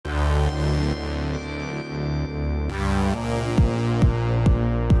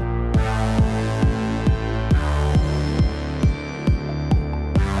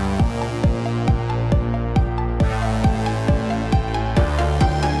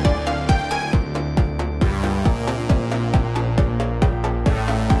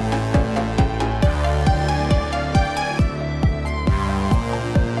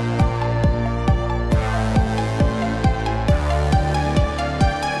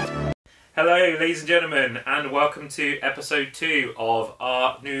Hello, ladies and gentlemen, and welcome to episode 2 of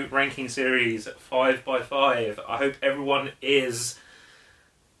our new ranking series, 5x5. I hope everyone is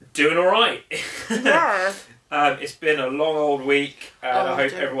doing alright. Yeah. It's been a long old week, and I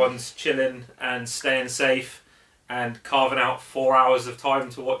hope dear. everyone's chilling and staying safe and carving out 4 hours of time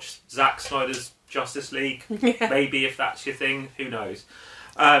to watch Zack Snyder's Justice League. Yeah. Maybe if that's your thing, who knows.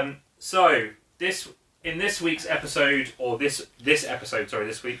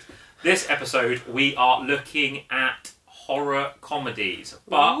 This episode, we are looking at horror comedies.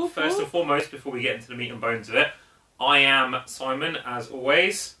 But first and foremost, before we get into the meat and bones of it, I am Simon, as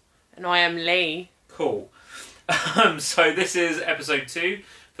always. And I am Lee. Cool. So this is episode 2.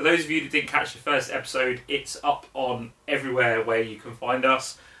 For those of you that didn't catch the first episode, it's up on everywhere where you can find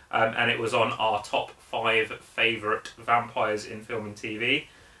us. And it was on our top 5 favourite vampires in film and TV.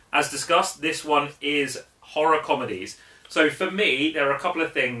 As discussed, this one is horror comedies. So for me, there are a couple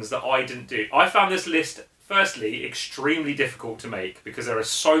of things that I didn't do. I found this list, firstly, extremely difficult to make because there are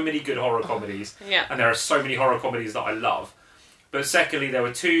so many good horror comedies. Yeah. And there are so many horror comedies that I love. But secondly, there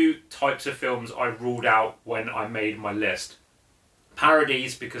were 2 types of films I ruled out when I made my list.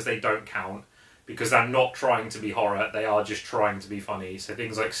 Parodies, because they don't count. Because they're not trying to be horror, they are just trying to be funny. So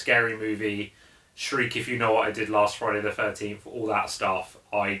things like Scary Movie, Shriek If You Know What I Did Last Friday the 13th, all that stuff,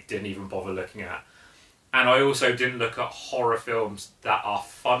 I didn't even bother looking at. And I also didn't look at horror films that are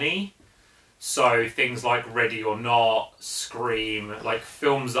funny. So things like Ready or Not, Scream, like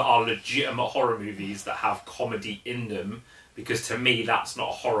films that are legitimate horror movies that have comedy in them. Because to me, that's not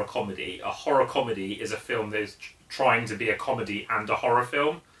a horror comedy. A horror comedy is a film that is trying to be a comedy and a horror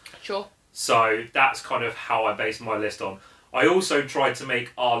film. Sure. So that's kind of how I based my list on. I also tried to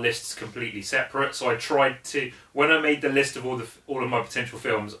make our lists completely separate. So I tried to, when I made the list of all of my potential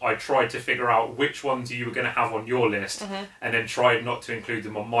films, I tried to figure out which ones you were going to have on your list, and then tried not to include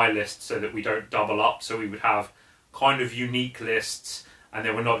them on my list so that we don't double up. So we would have kind of unique lists, and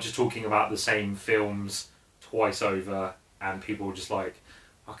then we're not just talking about the same films twice over, and people were just like,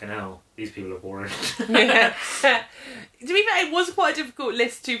 fucking hell, these people are boring. Yeah. To be fair, it was quite a difficult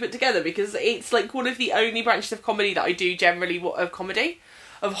list to put together because it's like one of the only branches of comedy that I do generally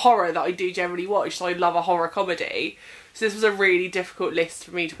of horror that I do generally watch. So I love a horror comedy. So this was a really difficult list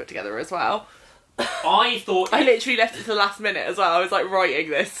for me to put together as well. I thought... I literally left it to the last minute as well. I was like writing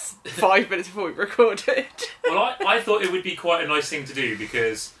this 5 minutes before we recorded. Well, I thought it would be quite a nice thing to do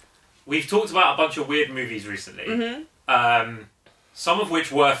because we've talked about a bunch of weird movies recently. Some of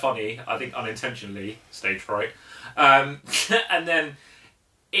which were funny, I think unintentionally, stage fright. And then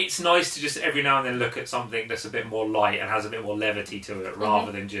it's nice to just every now and then look at something that's a bit more light and has a bit more levity to it,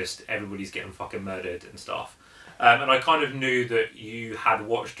 rather than just everybody's getting fucking murdered and stuff. And I kind of knew that you had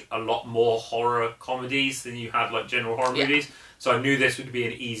watched a lot more horror comedies than you had like general horror movies, so I knew this would be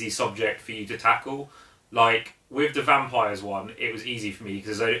an easy subject for you to tackle. Like with the vampires one, it was easy for me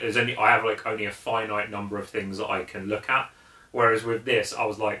because I have like only a finite number of things that I can look at. Whereas with this, I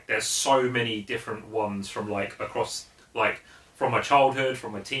was like, there's so many different ones from like across, like from my childhood,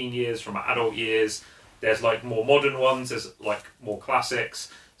 from my teen years, from my adult years. There's like more modern ones, there's like more classics.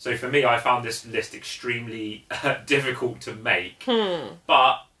 So for me, I found this list extremely difficult to make.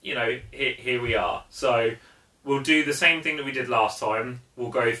 But, you know, here we are. So we'll do the same thing that we did last time. We'll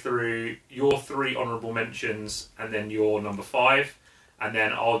go through your 3 honourable mentions and then your number 5. And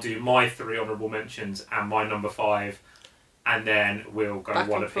then I'll do my 3 honourable mentions and my number 5. And then we'll go Back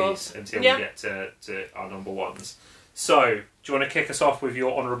one and apiece forth until we get to our number 1s. So, do you want to kick us off with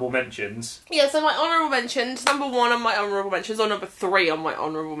your honourable mentions? Yeah, so my honourable mentions, number 1 on my honourable mentions, or number 3 on my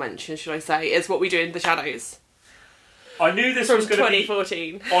honourable mentions, should I say, is What We Do in the Shadows. I knew this From was going to be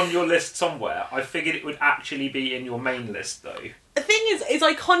 2014. on your list somewhere. I figured it would actually be in your main list, though. The thing is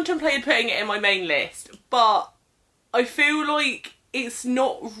I contemplated putting it in my main list, but I feel like it's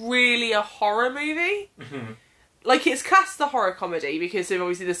not really a horror movie. Like, it's classed as a horror comedy because of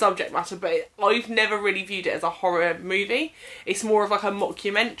obviously the subject matter, but I've never really viewed it as a horror movie. It's more of like a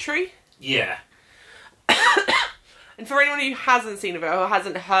mockumentary. Yeah. And for anyone who hasn't seen it or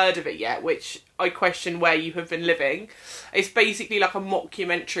hasn't heard of it yet, which I question where you have been living, it's basically like a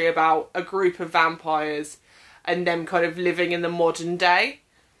mockumentary about a group of vampires and them kind of living in the modern day.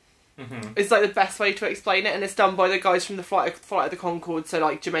 It's like the best way to explain it, and it's done by the guys from the Flight of the Conchords, so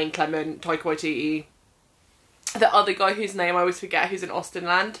like Jermaine Clement, Taika Waititi, the other guy whose name I always forget, who's in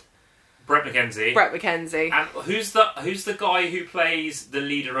Austenland. Bret McKenzie. And who's the guy who plays the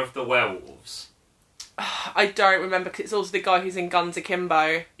leader of the werewolves? I don't remember, because it's also the guy who's in Guns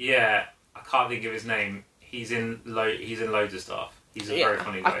Akimbo. Yeah, I can't think of his name. He's in loads of stuff. He's a very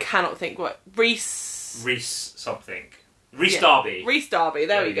funny guy. I cannot think what... Rhys something. Rhys Darby. Rhys Darby,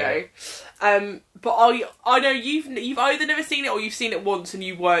 there we go. But I know you've either never seen it or you've seen it once and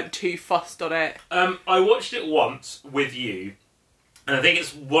you weren't too fussed on it. I watched it once with you, and I think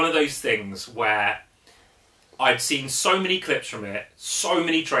it's one of those things where I'd seen so many clips from it, so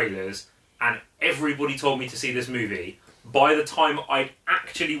many trailers, and everybody told me to see this movie. By the time I'd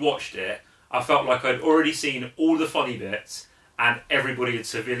actually watched it, I felt like I'd already seen all the funny bits, and everybody had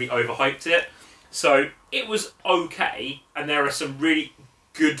severely overhyped it. So it was okay, and there are some really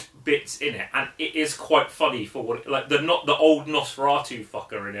good bits in it, and it is quite funny for what the old Nosferatu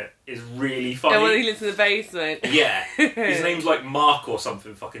fucker in it is really funny. And when he lives in the basement. Yeah, his name's like Mark or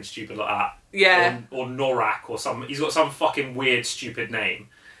something fucking stupid like that. Yeah, or Norak or some. He's got some fucking weird stupid name,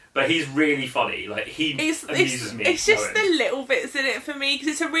 but he's really funny. Like he amuses me. It's just the little bits in it for me because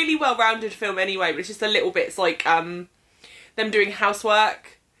it's a really well-rounded film anyway. But it's just the little bits like them doing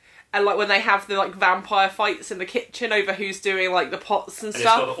housework. And, like, when they have the, like, vampire fights in the kitchen over who's doing, like, the pots and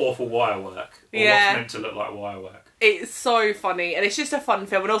stuff. And it's got the awful wire work. Or what's meant to look like wire work. It's so funny. And it's just a fun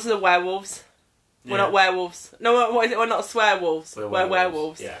film. And also the werewolves. Yeah. We're not werewolves. No, what is it? We're not swearwolves. We're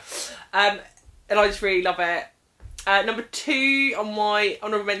werewolves. Yeah. And I just really love it. Number 2 on my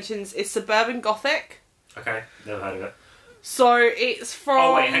honourable mentions is Suburban Gothic. Okay, never heard of it. So, it's from...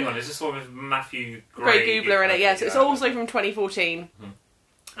 Oh, wait, hang on. Is this the one with Matthew Gray Gubler in it? Yes, it's also from 2014.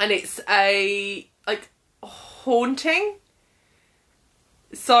 And it's a, like, haunting.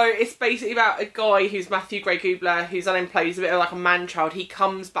 So it's basically about a guy who's Matthew Gray Gubler, who's unemployed, he's a bit of like a man-child. He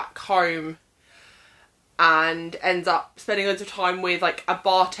comes back home and ends up spending loads of time with, like, a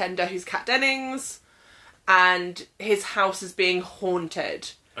bartender who's Kat Dennings. And his house is being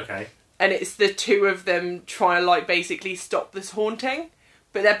haunted. Okay. And it's the two of them trying to, like, basically stop this haunting.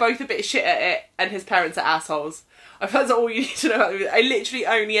 But they're both a bit shit at it, and his parents are assholes. I thought that's all you need to know about the movie. I literally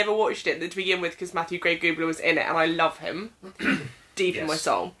only ever watched it to begin with because Matthew Gray Gubler was in it, and I love him deep in my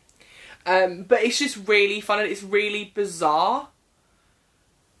soul. But it's just really fun, and it's really bizarre.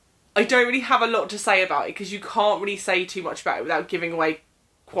 I don't really have a lot to say about it because you can't really say too much about it without giving away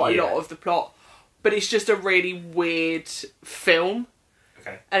quite a lot of the plot. But it's just a really weird film.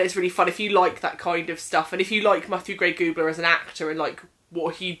 Okay. And it's really fun if you like that kind of stuff, and if you like Matthew Gray Gubler as an actor and, like,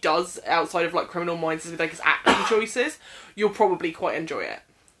 what he does outside of, like, Criminal Minds with, like, his acting choices, you'll probably quite enjoy it.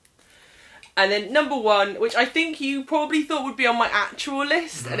 And then number 1, which I think you probably thought would be on my actual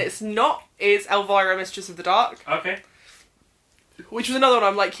list, and it's not, is Elvira, Mistress of the Dark. Okay. Which was another one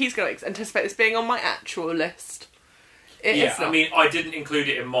I'm like, he's going to anticipate this being on my actual list. I mean, I didn't include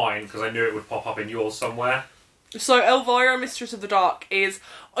it in mine because I knew it would pop up in yours somewhere. So Elvira, Mistress of the Dark is,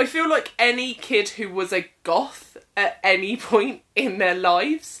 I feel like any kid who was a goth at any point in their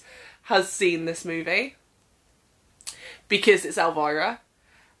lives has seen this movie. Because it's Elvira.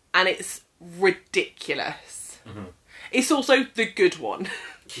 And it's ridiculous. Mm-hmm. It's also the good one.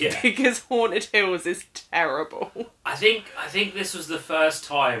 Yeah. Because Haunted Hills is terrible. I think this was the first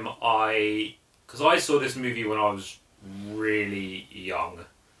time because I saw this movie when I was really young.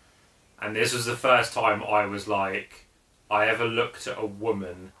 And this was the first time I was like, I ever looked at a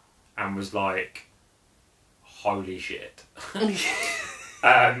woman and was like, holy shit. Because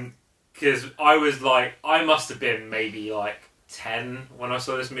I was like, I must have been maybe like 10 when I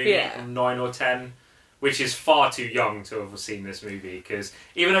saw this movie, 9 or 10, which is far too young to have seen this movie, because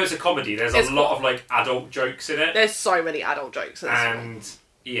even though it's a comedy, there's a lot of, like, adult jokes in it. There's so many adult jokes in this one.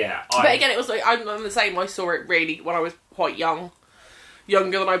 Yeah. But again, it was like, I'm the same, I saw it really when I was quite young.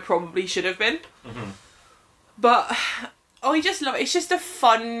 Younger than I probably should have been. Mm-hmm. But I just love it. It's just a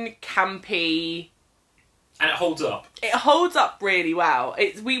fun, campy... And it holds up. It holds up really well.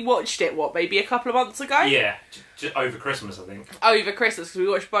 We watched it, maybe a couple of months ago? Yeah, over Christmas, I think. Over Christmas, because we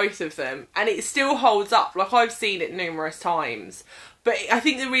watched both of them. And it still holds up. Like, I've seen it numerous times. But I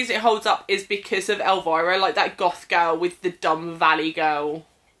think the reason it holds up is because of Elvira, like that goth girl with the dumb valley girl.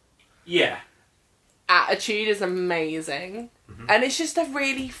 Yeah. Attitude is amazing. Mm-hmm. And it's just a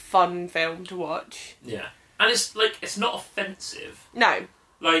really fun film to watch. Yeah. And it's not offensive. No.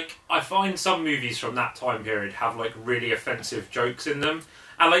 Like, I find some movies from that time period have, like, really offensive jokes in them.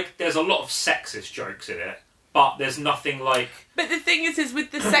 And, like, there's a lot of sexist jokes in it. But there's nothing like... But the thing is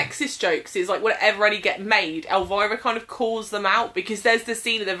with the sexist jokes, is like whenever any get made, Elvira kind of calls them out, because there's the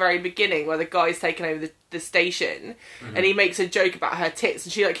scene at the very beginning where the guy's taken over the station, and he makes a joke about her tits,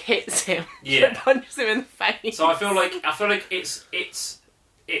 and she, like, hits him. Yeah. Punches him in the face. So I feel like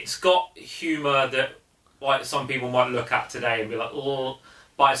it's got humour that, like, some people might look at today and be like, oh,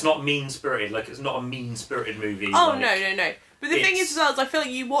 but it's not mean-spirited. Like, it's not a mean-spirited movie. Oh, like, no. But the thing is, as well, is I feel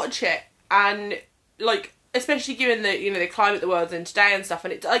like you watch it, and, like, especially given the, the climate the world's in today and stuff,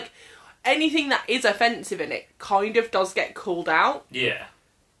 and it's like anything that is offensive in it kind of does get called out. Yeah.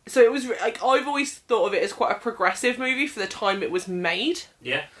 So it was like, I've always thought of it as quite a progressive movie for the time it was made.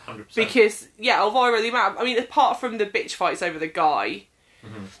 Yeah, 100%. Because Elvira, the amount, I mean, apart from the bitch fights over the guy,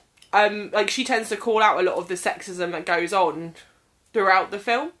 like she tends to call out a lot of the sexism that goes on throughout the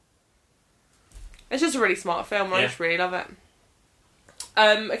film. It's just a really smart film. I just really love it.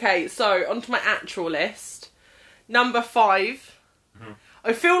 Okay, so onto my actual list. Number 5.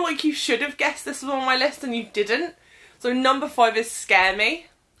 I feel like you should have guessed this was on my list and you didn't. So number 5 is Scare Me.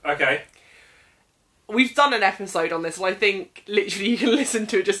 Okay. We've done an episode on this, and I think literally you can listen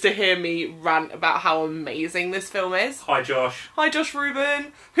to it just to hear me rant about how amazing this film is. Hi, Josh. Hi, Josh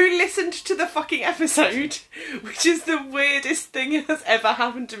Rubin, who listened to the fucking episode, which is the weirdest thing that's ever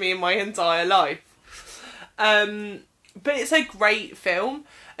happened to me in my entire life. But it's a great film,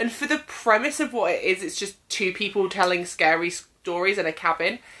 and for the premise of what it is, it's just two people telling scary stories in a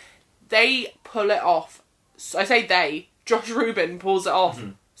cabin. They pull it off. I say they. Josh Rubin pulls it off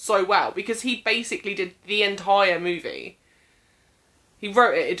so well, because he basically did the entire movie. He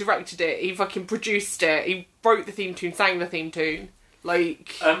wrote it, he directed it, he fucking produced it, he wrote the theme tune, sang the theme tune.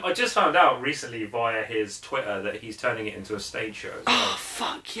 Like... I just found out recently via his Twitter that he's turning it into a stage show as well. Oh,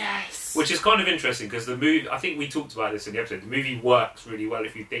 fuck yes. Which is kind of interesting, because the movie, I think we talked about this in the episode, the movie works really well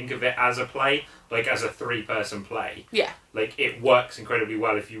if you think of it as a play, like as a 3-person play. Yeah. Like, it works incredibly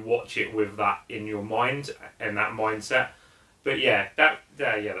well if you watch it with that in your mind, and that mindset. But yeah, that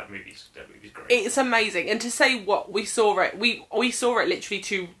movie's great. It's amazing, and to say what we saw it, we saw it literally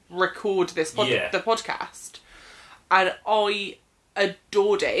to record this the podcast, and I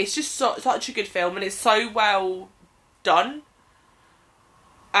adored it. It's just such a good film, and it's so well done.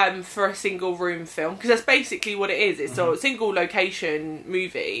 For a single room film, because that's basically what it is. It's a single location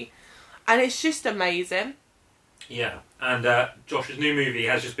movie, and it's just amazing. Yeah, and Josh's new movie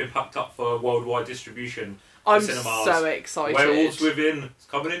has just been packed up for worldwide distribution. I'm cinemas. so excited. Werewolves Within. It's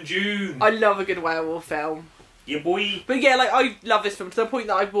coming in June. I love a good werewolf film. Yeah, boy. But yeah, like, I love this film to the point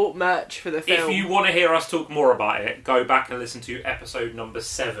that I bought merch for the film. If you want to hear us talk more about it, go back and listen to episode number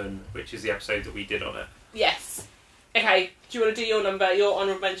 7, which is the episode that we did on it. Yes. Okay, do you want to do your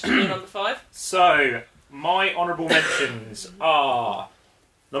honourable mention, your number 5? So, my honourable mentions are...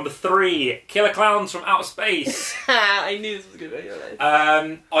 Number 3, Killer Clowns from Outer Space. I knew this was going to be on your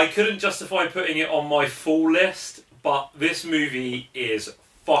list. I couldn't justify putting it on my full list, but this movie is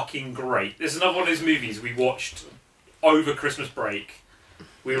fucking great. This is another one of those movies we watched over Christmas break.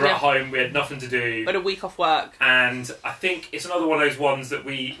 We were at home, we had nothing to do. We had a week off work. And I think it's another one of those ones that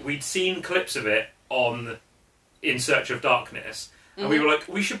we'd seen clips of it on In Search of Darkness. And we were like,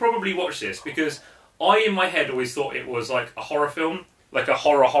 we should probably watch this, because I, in my head, always thought it was like a horror film. Like a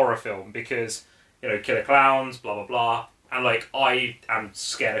horror film, because, you know, killer clowns, blah, blah, blah. And, like, I am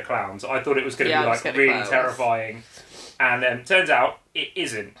scared of clowns. I thought it was going to be, like, really terrifying. And turns out it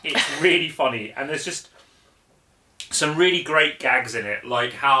isn't. It's really funny. And there's just some really great gags in it.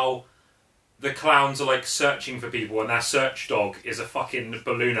 Like how the clowns are, like, searching for people, and their search dog is a fucking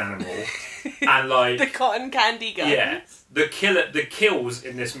balloon animal. And, like... the cotton candy gun. Yeah. The kills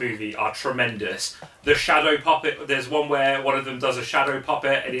in this movie are tremendous. The shadow puppet, there's one where one of them does a shadow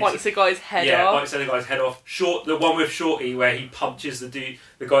puppet and bites the guy's head off. Yeah, bites the guy's head off. The one with Shorty where he punches the dude.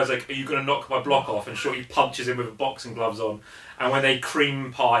 The guy's like, "Are you going to knock my block off?" And Shorty punches him with boxing gloves on. And when they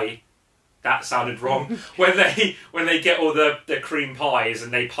cream pie, that sounded wrong. when they get all the cream pies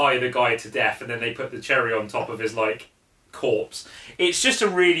and they pie the guy to death, and then they put the cherry on top of his like corpse. It's just a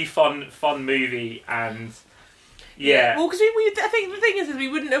really fun movie. And yeah. Well, because I think the thing is we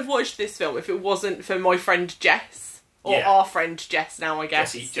wouldn't have watched this film if it wasn't for my friend Jess. Or our friend Jess now, I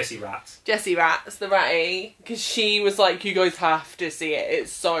guess. Jessie Ratz. Jessie Ratz, the ratty. Because she was like, you guys have to see it.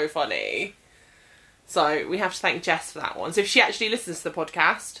 It's so funny. So we have to thank Jess for that one. So if she actually listens to the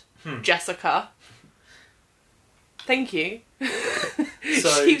podcast, Jessica, thank you. She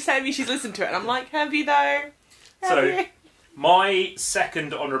keeps telling me she's listened to it. And I'm like, have you though? Have you? My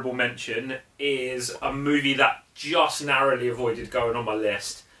second honourable mention is a movie that just narrowly avoided going on my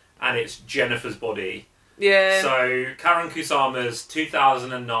list, and it's Jennifer's Body. Yeah. So, Karen Kusama's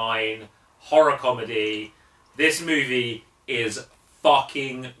 2009 horror comedy. This movie is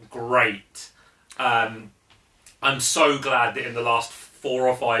fucking great. I'm so glad that in the last 4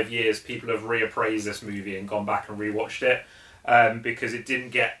 or 5 years people have reappraised this movie and gone back and rewatched it, because it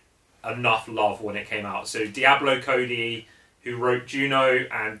didn't get enough love when it came out. So Diablo Cody, who wrote Juno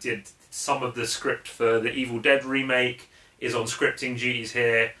and did some of the script for the Evil Dead remake, is on scripting duties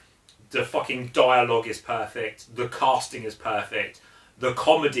here. The fucking dialogue is perfect. The casting is perfect. The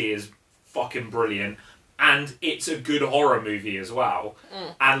comedy is fucking brilliant. And it's a good horror movie as well.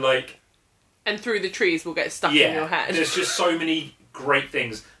 And like... And Through the Trees will get stuck in your head. There's just so many great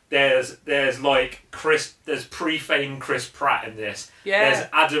things. There's like there's pre-fame Chris Pratt in this. Yeah. There's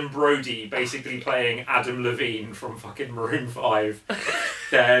Adam Brody basically playing Adam Levine from fucking Maroon 5.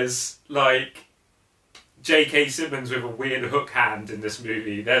 There's like J.K. Simmons with a weird hook hand in this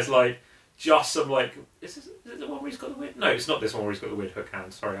movie. There's like just some like is it the one where he's got the weird? No, it's not this one where he's got the weird hook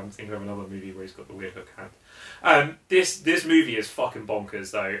hand. Sorry, I'm thinking of another movie where he's got the weird hook hand. This movie is fucking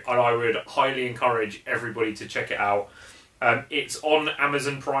bonkers though, and I would highly encourage everybody to check it out. It's on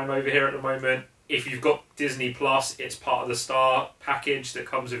Amazon Prime over here at the moment. If you've got Disney Plus, it's part of the Star package that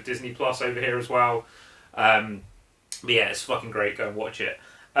comes with Disney Plus over here as well. But yeah, it's fucking great. Go and watch it.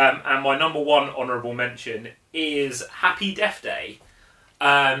 And my number one honourable mention is Happy Death Day.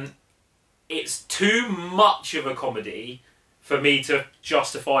 It's too much of a comedy for me to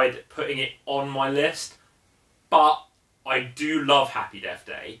justify putting it on my list, but I do love Happy Death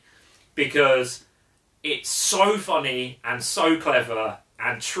Day because it's so funny and so clever,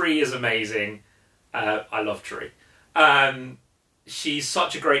 and Tree is amazing. I love Tree. She's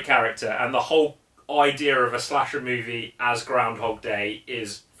such a great character, and the whole idea of a slasher movie as Groundhog Day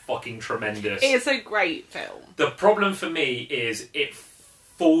is fucking tremendous. It's a great film. The problem for me is it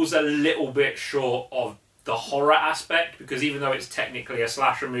falls a little bit short of the horror aspect, because even though it's technically a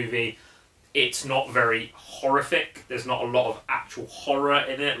slasher movie, it's not very horrific. There's not a lot of actual horror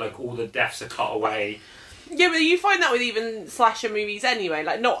in it. Like, all the deaths are cut away. Yeah, but you find that with even slasher movies anyway.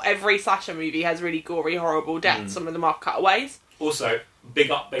 Like, not every slasher movie has really gory, horrible deaths. Some of them are cutaways. Also,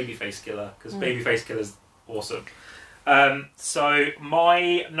 big up Babyface Killer, because Babyface Killer's awesome. So,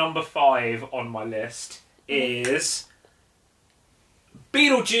 my number 5 on my list is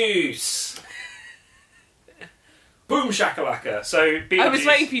Beetlejuice! Boom shakalaka. So, Beetlejuice... I was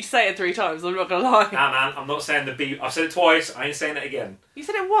waiting for you to say it 3 times, I'm not going to lie. Nah, man, I'm not saying the B. I've said it twice, I ain't saying it again. You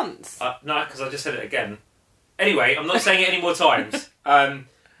said it once. No, because I just said it again. Anyway, I'm not saying it any more times.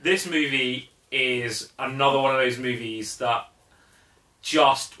 This movie is another one of those movies that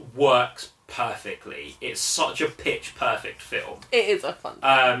just works perfectly. It's such a pitch-perfect film. It is a fun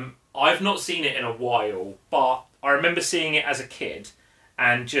film. I've not seen it in a while, but I remember seeing it as a kid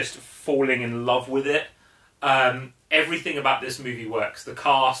and just falling in love with it. Everything about this movie works. The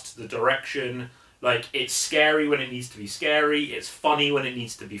cast, the direction, like, it's scary when it needs to be scary, it's funny when it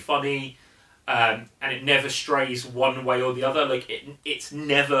needs to be funny, and it never strays one way or the other. Like, it's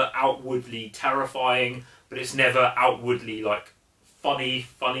never outwardly terrifying, but it's never outwardly, like, funny.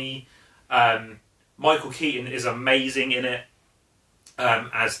 Michael Keaton is amazing in it,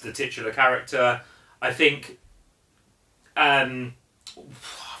 as the titular character. I think,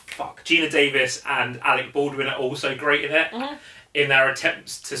 Gina Davis and Alec Baldwin are also great in it, in their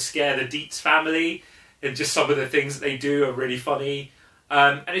attempts to scare the Dietz family, and just some of the things that they do are really funny.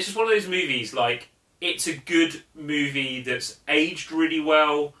 And it's just one of those movies, like, it's a good movie that's aged really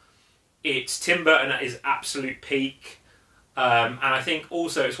well. It's Tim Burton at his absolute peak. And I think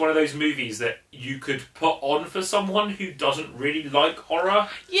also it's one of those movies that you could put on for someone who doesn't really like horror.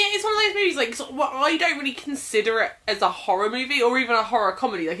 Yeah, it's one of those movies, like, I don't really consider it as a horror movie or even a horror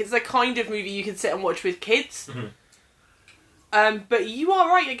comedy. Like, it's the kind of movie you can sit and watch with kids. But you are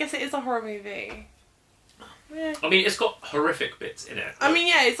right, I guess it is a horror movie. Yeah. I mean, it's got horrific bits in it. I mean,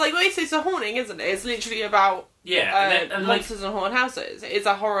 yeah, it's like, it's a haunting, isn't it? It's literally about and monsters and haunted houses. It's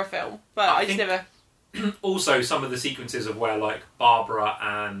a horror film, but I just never... Also, some of the sequences of where, like, Barbara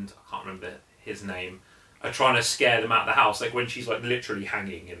and, I can't remember his name, are trying to scare them out of the house, like when she's, like, literally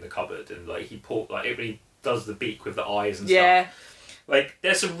hanging in the cupboard, and, like, he does the beak with the eyes and stuff. Like,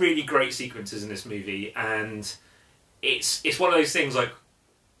 there's some really great sequences in this movie, and it's one of those things, like,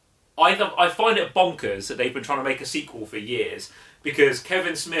 I find it bonkers that they've been trying to make a sequel for years, because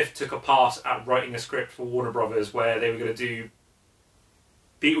Kevin Smith took a pass at writing a script for Warner Brothers where they were going to do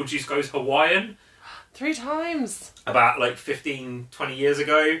Beetlejuice Goes Hawaiian, 3 times. About, like, 15, 20 years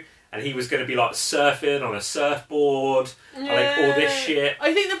ago. And he was going to be, like, surfing on a surfboard. And, like, all this shit.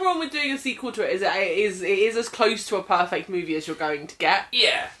 I think the problem with doing a sequel to it is it is as close to a perfect movie as you're going to get.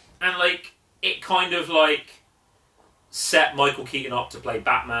 Yeah. And, like, it kind of, like, set Michael Keaton up to play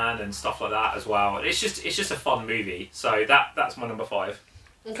Batman and stuff like that as well. And it's just a fun movie. So that's my number 5.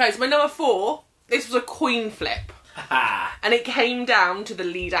 Okay, so my number 4, this was a coin flip. And it came down to the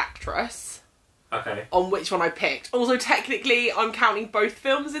lead actress. Okay. On which one I picked. Also, technically, I'm counting both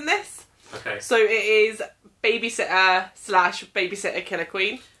films in this. Okay. So it is Babysitter / Babysitter Killer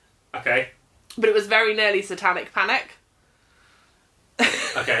Queen. Okay. But it was very nearly Satanic Panic.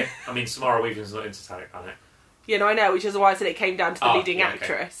 Okay. I mean, Samara Weaving's not in Satanic Panic. Yeah, no, I know, which is why I said it came down to the leading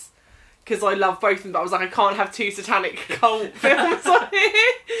actress. Because I love both of them, but I was like, I can't have 2 satanic cult films on here.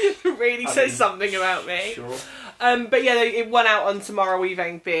 It really says something about me. Sure. But yeah, it won out on Samara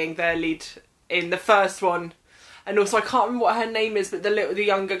Weaving being their lead in the first one. And also, I can't remember what her name is, but the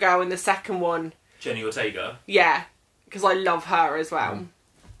younger girl in the second one. Jenny Ortega. Yeah, because I love her as well.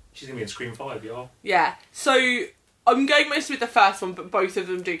 She's going to be in Scream 5, y'all. Yeah, so I'm going mostly with the first one, but both of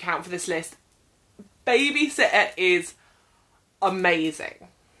them do count for this list. Babysitter is amazing.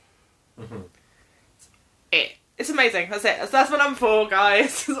 It's amazing. That's it. That's my number 4,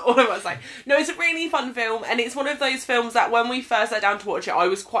 guys. That's all I want to say. No, it's a really fun film, and it's one of those films that when we first sat down to watch it, I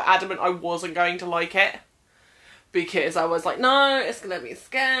was quite adamant I wasn't going to like it. Because I was like, no, it's going to be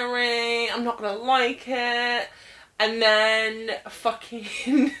scary. I'm not going to like it. And then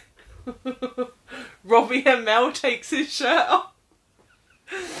fucking Robbie Amell takes his shirt off.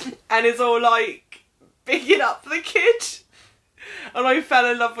 And is all like, bigging up the kid. And I fell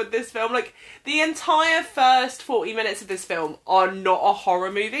in love with this film. Like, the entire first 40 minutes of this film are not a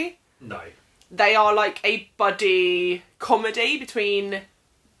horror movie. No. They are like a buddy comedy between...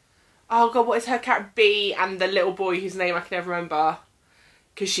 Oh god, what is her character? B and the little boy whose name I can never remember.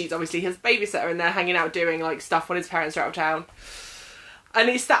 Because she's obviously his babysitter and they're hanging out doing like stuff when his parents are out of town. And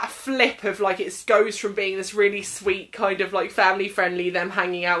it's that flip of like, it goes from being this really sweet kind of like family friendly, them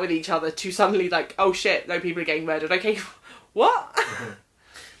hanging out with each other, to suddenly like, oh shit, no, people are getting murdered. Okay, what?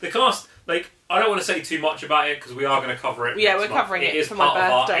 The cast, like, I don't want to say too much about it because we are going to cover it. Yeah, next we're month. covering it is for my part of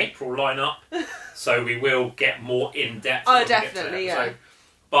our birthday. April lineup, so we will get more in depth. Oh, when we get to definitely, that yeah. episode.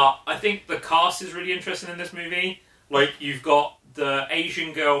 But I think the cast is really interesting in this movie. Like, you've got the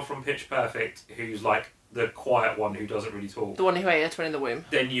Asian girl from Pitch Perfect, who's like the quiet one who doesn't really talk. The one who ate a twin in the womb.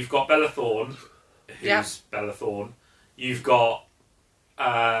 Then you've got Bella Thorne, who's Bella Thorne. You've got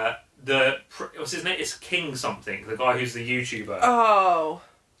what's his name? It's King something. The guy who's the YouTuber. Oh.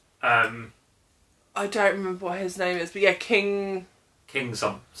 I don't remember what his name is, but yeah, King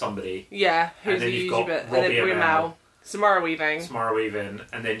somebody. Yeah, who's And then the you've got YouTuber. And Robbie then Brie Amell. Amell. Samara Weaving.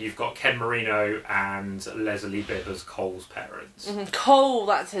 And then you've got Ken Marino and Leslie Bibb as Cole's parents. Cole,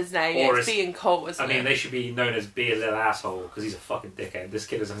 that's his name. Or It's B and Cole, isn't it? I mean, they should be known as Be a Little Asshole, because he's a fucking dickhead. This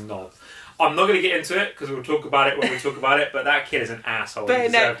kid is a knob. I'm not going to get into it, because we'll talk about it when we talk about it, but that kid is an asshole. But he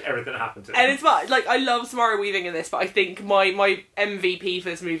deserved everything that happened to him. And it's like, I love Samara Weaving in this, but I think my MVP for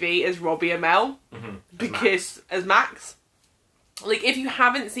this movie is Robbie Amell. Because, as Max. Like, if you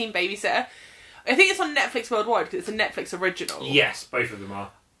haven't seen Babysitter, I think it's on Netflix worldwide, because it's a Netflix original. Yes, both of them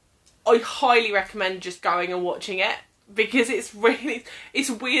are. I highly recommend just going and watching it, because it's weirdly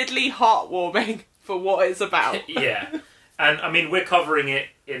heartwarming for what it's about. Yeah. And, I mean, we're covering it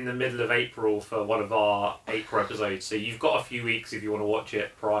in the middle of April for one of our April episodes, so you've got a few weeks if you want to watch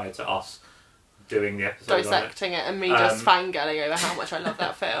it prior to us doing the episode Dissecting it and me just fangirling over how much I love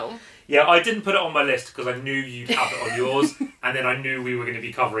that film. Yeah, I didn't put it on my list because I knew you'd have it on yours, and then I knew we were going to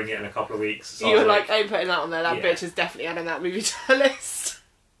be covering it in a couple of weeks. So you were like, I'm putting that on there, that bitch is definitely adding that movie to the list.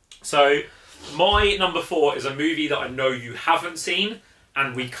 So, my number 4 is a movie that I know you haven't seen,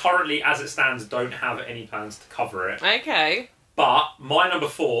 and we currently, as it stands, don't have any plans to cover it. Okay. But my number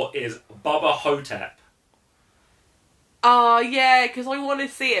 4 is Bubba Hotep. Yeah, because I want to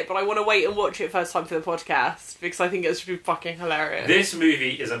see it, but I want to wait and watch it first time for the podcast, because I think it should be fucking hilarious. This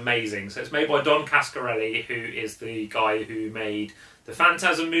movie is amazing. So it's made by Don Cascarelli, who is the guy who made the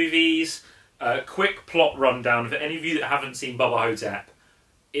Phantasm movies. Quick plot rundown for any of you that haven't seen Bubba Hotep.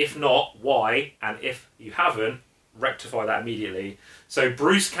 If not, why? And if you haven't, rectify that immediately. So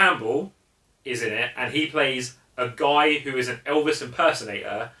Bruce Campbell is in it, and he plays a guy who is an Elvis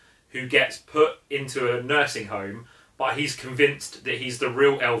impersonator who gets put into a nursing home, but he's convinced that he's the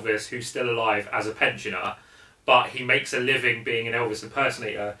real Elvis who's still alive as a pensioner, but he makes a living being an Elvis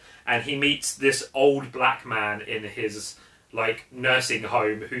impersonator, and he meets this old black man in his like nursing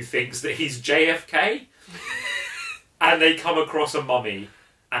home who thinks that he's JFK, and they come across a mummy,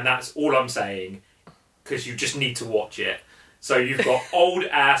 and that's all I'm saying, because you just need to watch it. So you've got old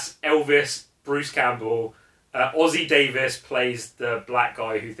ass Elvis, Bruce Campbell, Ozzie Davis plays the black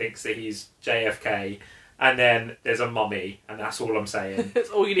guy who thinks that he's JFK, and then there's a mummy, and that's all I'm saying. That's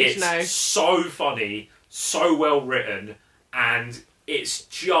all you need to know. It's so funny, so well written, and it's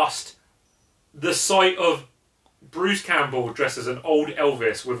just the sight of Bruce Campbell dressed as an old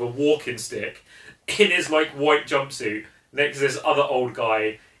Elvis with a walking stick in his like white jumpsuit next to this other old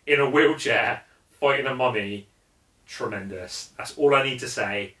guy in a wheelchair fighting a mummy. Tremendous. That's all I need to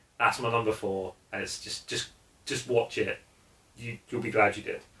say. That's my number 4, and it's just watch it. You'll be glad you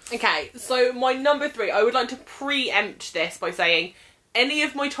did. Okay, so my number 3, I would like to preempt this by saying any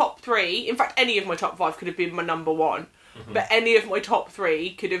of my top 3, in fact any of my top 5 could have been my number 1, but any of my top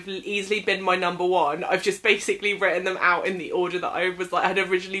 3 could have easily been my number 1. I've just basically written them out in the order that I had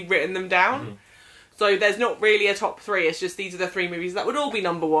originally written them down. So there's not really a top 3, it's just these are the 3 movies that would all be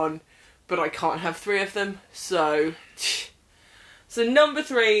number 1, but I can't have 3 of them, so... So number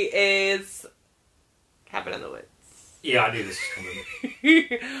 3 is Cabin in the Woods. Yeah, I knew this was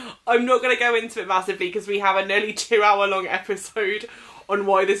coming. I'm not going to go into it massively because we have a nearly 2-hour-long episode on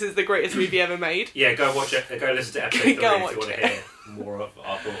why this is the greatest movie ever made. Yeah, go watch it. Go listen to episode 3 if you want to hear more of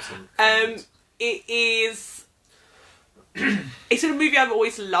our thoughts. It is... It's a movie I've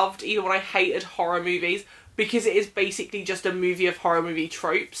always loved, even when I hated horror movies, because it is basically just a movie of horror movie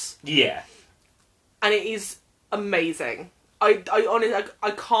tropes. Yeah. And it is amazing. I honestly,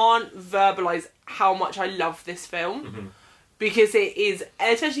 I can't verbalise how much I love this film, because it is,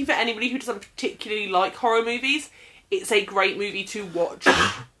 especially for anybody who doesn't particularly like horror movies, it's a great movie to watch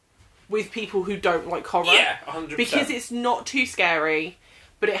with people who don't like horror. Yeah, 100%. Because it's not too scary,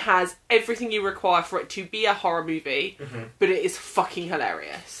 but it has everything you require for it to be a horror movie, but it is fucking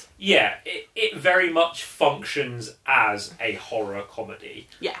hilarious. Yeah, it very much functions as a horror comedy.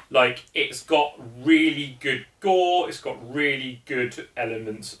 Yeah. Like, it's got really good gore, it's got really good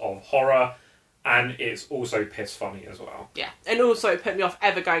elements of horror, and it's also piss funny as well. Yeah. And also it put me off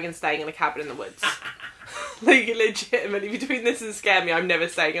ever going and staying in a cabin in the woods. Like, legitimately, between this and Scare Me, I'm never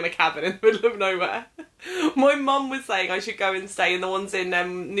staying in a cabin in the middle of nowhere. My mum was saying I should go and stay in the ones in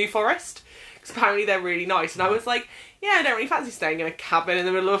New Forest, because apparently they're really nice, and I was like, yeah, I don't really fancy staying in a cabin in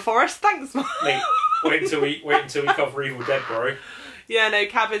the middle of a forest, thanks, Mum. Mate, wait until we cover Evil Dead, bro. Yeah, no,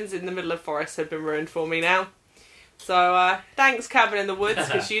 cabins in the middle of forests have been ruined for me now. So, thanks, Cabin in the Woods,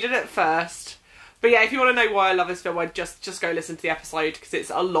 because you did it first. But yeah, if you want to know why I love this film, I'd just go listen to the episode, because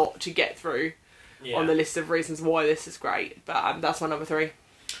it's a lot to get through on the list of reasons why this is great. But that's my number 3.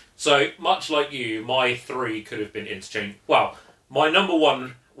 So, much like you, my 3 could have been interchanged. Well, my number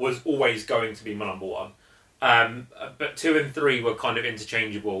 1 was always going to be my number 1. But 2 and 3 were kind of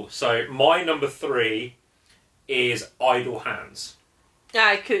interchangeable. So, my number 3 is Idle Hands. Yeah,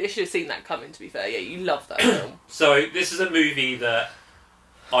 I should have seen that coming, to be fair. Yeah, you love that film. So, this is a movie that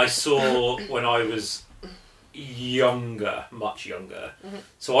I saw when I was younger, much younger.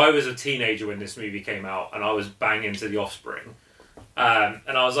 So, I was a teenager when this movie came out, and I was bang into The Offspring.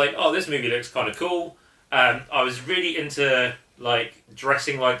 And I was like, oh, this movie looks kind of cool. I was really into, like,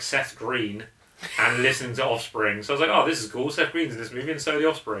 dressing like Seth Green and listening to Offspring. So I was like, oh, this is cool. Seth Green's in this movie and so are The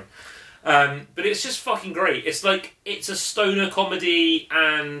Offspring. But it's just fucking great. It's like, it's a stoner comedy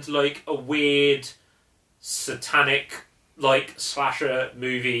and, like, a weird, satanic, like, slasher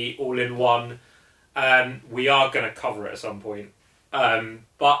movie all in one. We are going to cover it at some point.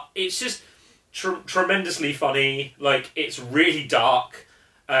 But it's just tremendously funny. Like, it's really dark.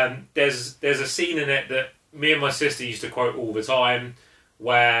 There's a scene in it that me and my sister used to quote all the time,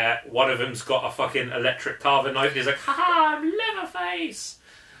 where one of them's got a fucking electric carving knife and he's like, haha, I'm Leatherface!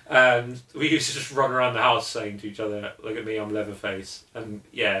 And we used to just run around the house saying to each other, look at me, I'm Leatherface. And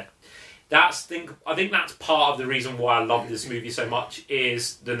yeah, I think that's part of the reason why I love this movie so much,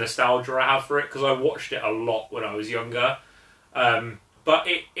 is the nostalgia I have for it, because I watched it a lot when I was younger. But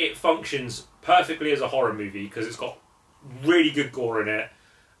it functions perfectly as a horror movie, because it's got really good gore in it.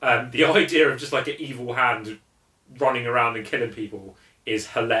 The idea of just like an evil hand running around and killing people is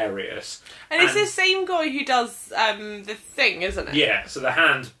hilarious. And it's the same guy who does The Thing, isn't it? Yeah, so the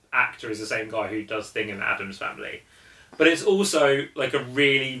hand actor is the same guy who does Thing in the Addams Family. But it's also like a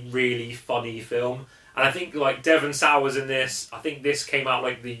really, really funny film. And I think like Devon Sawa's in this. I think this came out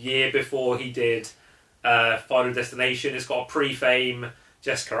like the year before he did Final Destination. It's got a pre-fame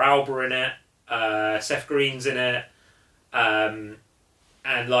Jessica Alba in it. Seth Green's in it. And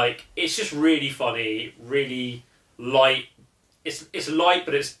like, it's just really funny, really light. It's light,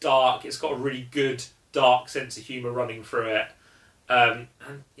 but it's dark. It's got a really good dark sense of humour running through it. And,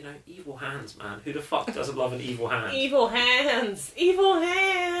 you know, evil hands, man. Who the fuck doesn't love an evil hand? Evil hands! Evil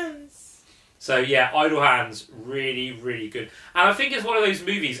hands! So, yeah, Idle Hands, really, really good. And I think it's one of those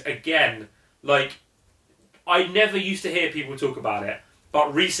movies, again, like, I never used to hear people talk about it,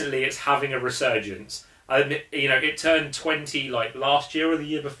 but recently it's having a resurgence. You know, it turned 20, like, last year or the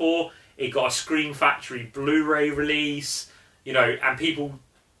year before. It got a Scream Factory Blu-ray release, you know, and people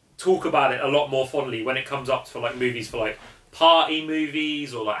talk about it a lot more fondly when it comes up for, like, movies for, like, party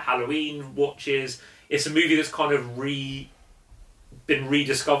movies or like Halloween watches. It's a movie that's kind of been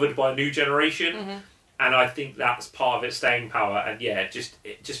rediscovered by a new generation, and I think that's part of its staying power. And yeah, it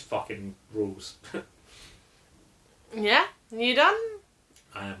just fucking rules. Yeah, you done?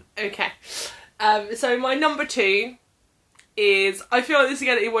 I am. Okay. So my number 2 is, I feel like this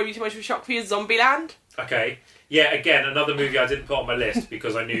again, it won't be too much of a shock for you, Zombieland. Okay. Yeah, again, another movie I didn't put on my list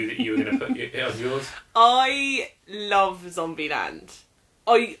because I knew that you were going to put it on yours. I love Zombieland.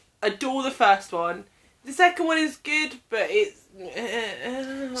 I adore the first one. The second one is good, but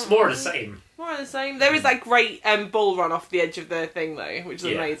It's more of the same. More of the same. There is that great bull run off the edge of the thing though, which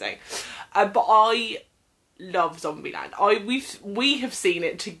is amazing. But I love Zombieland. We have seen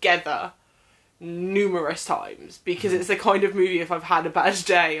it together numerous times because it's the kind of movie if I've had a bad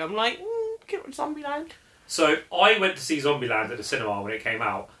day, I'm like, get on Zombieland. So I went to see Zombieland at the cinema when it came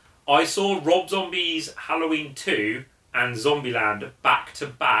out. I saw Rob Zombie's Halloween 2 and Zombieland back to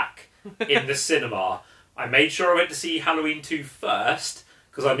back in the cinema. I made sure I went to see Halloween 2 first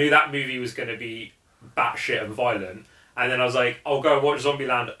because I knew that movie was going to be batshit and violent. And then I was like, I'll go and watch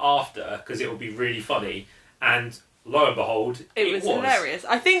Zombieland after because it will be really funny. And lo and behold, it was hilarious.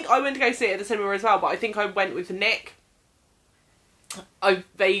 I think I went to go see it at the cinema as well, but I think I went with Nick. I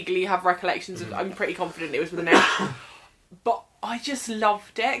vaguely have recollections of... I'm pretty confident it was with Nick. But I just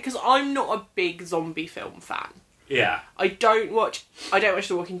loved it because I'm not a big zombie film fan. Yeah. I don't watch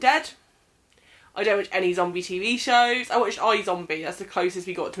The Walking Dead. I don't watch any zombie TV shows. I watched iZombie. That's the closest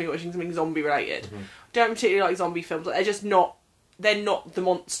we got to me watching something zombie related. I don't particularly like zombie films. They're just not... They're not the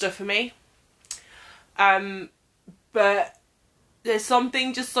monster for me. But there's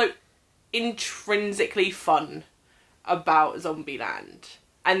something just so intrinsically fun about Zombieland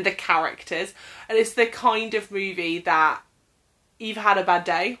and the characters. And it's the kind of movie that you've had a bad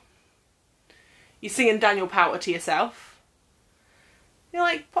day. You're singing Daniel Powter to yourself. You're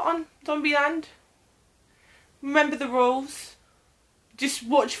like, put on Zombieland. Remember the rules. Just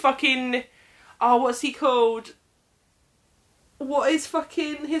watch fucking... Oh, what's he called? What is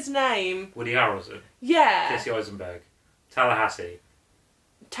fucking his name? Woody Harrelson. Yeah. Jesse Eisenberg. Tallahassee.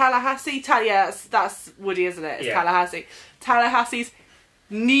 Yeah, that's Woody, isn't it? It's Tallahassee. Tallahassee's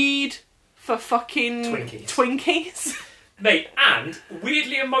need for fucking... Twinkies. Mate, and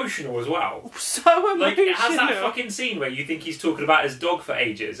weirdly emotional as well. So emotional. Like, it has that fucking scene where you think he's talking about his dog for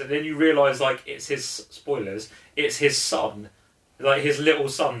ages, and then you realise, like, it's his... Spoilers. It's his son. Like, his little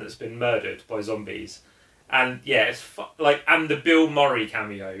son that's been murdered by zombies. And, yeah, it's... and the Bill Murray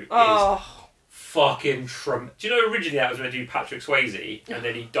cameo is fucking... Do you know originally that was meant to be Patrick Swayze, and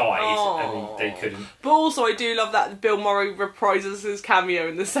then he died, and they couldn't... But also, I do love that Bill Murray reprises his cameo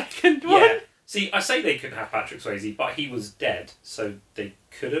in the second one. Yeah. See, I say they couldn't have Patrick Swayze, but he was dead, so they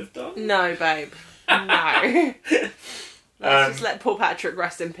could have done? No, babe. No. Let's just let poor Patrick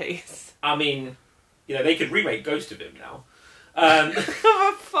rest in peace. I mean, you know, they could remake Ghost of him now.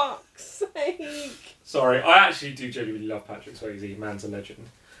 For fuck's sake. Sorry, I actually do genuinely love Patrick Swayze. Man's a legend.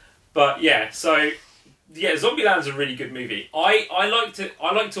 But yeah, so yeah, Zombieland's a really good movie. I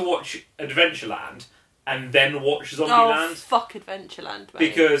like to watch Adventureland and then watch Zombieland. Oh, fuck Adventureland, mate.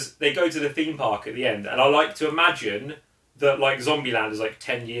 Because they go to the theme park at the end, and I like to imagine that like Zombieland is like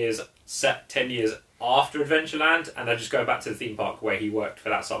 10 years after Adventureland, and they're just going back to the theme park where he worked for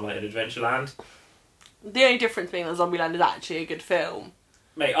that summer in Adventureland. The only difference being that Zombieland is actually a good film.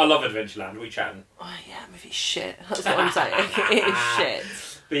 Mate, I love Adventureland. We chatting? Oh yeah, movie's shit. That's what I'm saying. It is shit.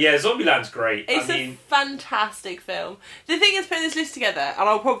 But yeah, Zombieland's great. It's a fantastic film. The thing is, putting this list together, and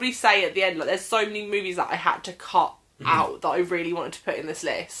I'll probably say at the end, like, there's so many movies that I had to cut out that I really wanted to put in this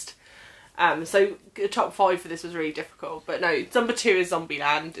list. So the top 5 for this was really difficult. But no, number 2 is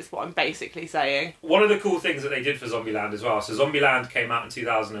Zombieland, is what I'm basically saying. One of the cool things that they did for Zombieland as well, so Zombieland came out in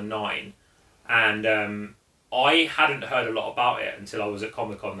 2009, and I hadn't heard a lot about it until I was at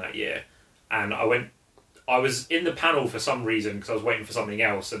Comic-Con that year. And I was in the panel for some reason because I was waiting for something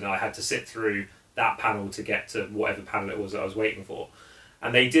else, and I had to sit through that panel to get to whatever panel it was that I was waiting for.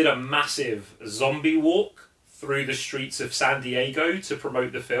 And they did a massive zombie walk through the streets of San Diego to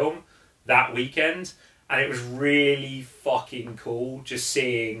promote the film that weekend, and it was really fucking cool just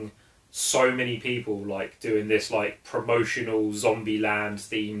seeing so many people like doing this like promotional Zombieland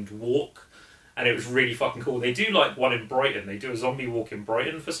themed walk. And it was really fucking cool. They do like one in Brighton. They do a zombie walk in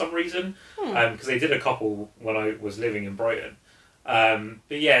Brighton for some reason. Because they did a couple when I was living in Brighton.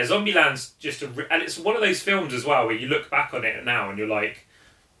 But yeah, Zombieland's just and it's one of those films as well where you look back on it now and you're like,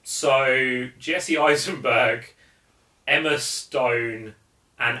 so Jesse Eisenberg, Emma Stone,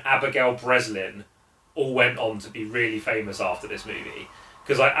 and Abigail Breslin all went on to be really famous after this movie.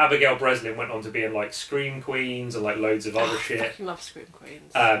 Because like Abigail Breslin went on to be in like Scream Queens and like loads of other shit. I fucking love Scream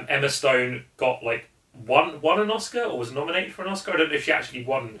Queens. Emma Stone got like won an Oscar or was nominated for an Oscar. I don't know if she actually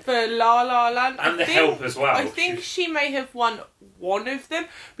won. For La La Land. And The Help as well. I think she may have won one of them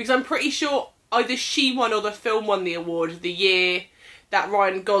because I'm pretty sure either she won or the film won the award the year that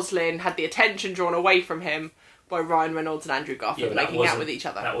Ryan Gosling had the attention drawn away from him by Ryan Reynolds and Andrew Garfield making out with each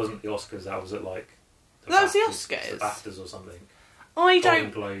other. That wasn't the Oscars. That was at like. That was the Oscars. The BAFTAs or something. I Golden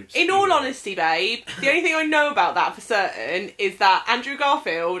don't. Globes. In all honesty, babe, the only thing I know about that for certain is that Andrew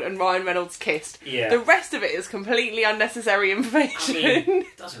Garfield and Ryan Reynolds kissed. Yeah. The rest of it is completely unnecessary information. I mean,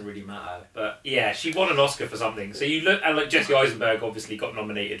 it doesn't really matter. But yeah, she won an Oscar for something. So you look, and like Jesse Eisenberg obviously got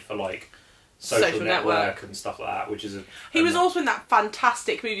nominated for like Social Network and stuff like that, which is he was also in that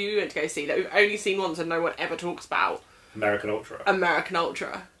fantastic movie we went to go see that we've only seen once and no one ever talks about. American Ultra. American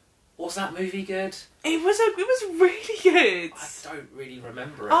Ultra. Was that movie good? It was really good. I don't really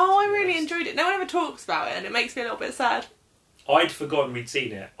remember it. Oh, I really enjoyed it. No one ever talks about it, and it makes me a little bit sad. I'd forgotten we'd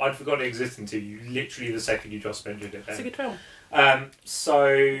seen it. I'd forgotten it existed until you literally the second you just mentioned it. Then. It's a good film.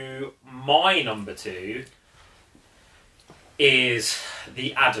 So my number 2 is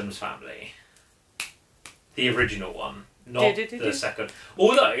The Addams Family, the original one, not the second.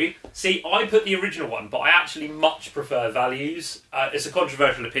 Although, see, I put the original one, but I actually much prefer Values. It's a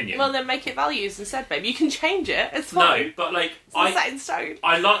controversial opinion. Well, then make it Values instead, babe. You can change it. It's fine. No, but like it's set in stone.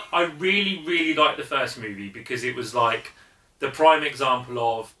 I really, really liked the first movie because it was like the prime example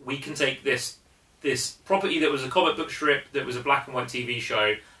of we can take this property that was a comic book strip, that was a black and white TV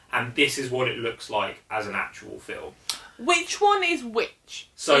show, and this is what it looks like as an actual film. Which one is which?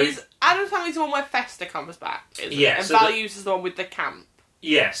 So is Addams Family the one where Fester comes back? Isn't Yeah, it? And so Values is the one with the camp.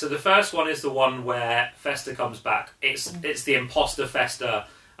 Yeah, so the first one is the one where Fester comes back. It's the imposter Fester,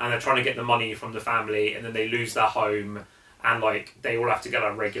 and they're trying to get the money from the family, and then they lose their home, and like they all have to get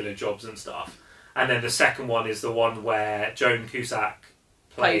like regular jobs and stuff. And then the second one is the one where Joan Cusack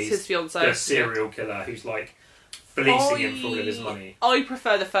plays his fiancée, the serial killer who's like fleecing him for all of his money. I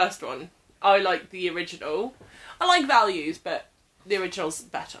prefer the first one. I like the original. I like Values, but the original's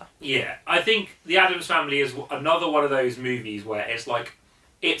better. Yeah, I think The Addams Family is another one of those movies where it's like,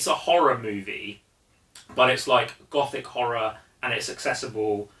 it's a horror movie, but it's like gothic horror, and it's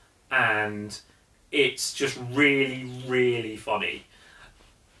accessible, and it's just really, really funny.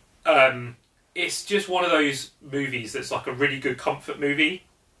 It's just one of those movies that's like a really good comfort movie,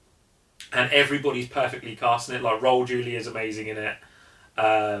 and everybody's perfectly cast in it. Like Raul Julia is amazing in it.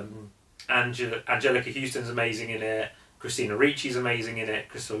 Angelica Houston's amazing in it. Christina Ricci's amazing in it.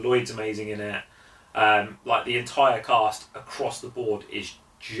 Christopher Lloyd's amazing in it. Like the entire cast across the board is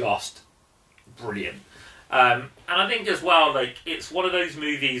just brilliant. And I think as well, like it's one of those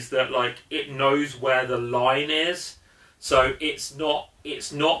movies that like it knows where the line is. So it's not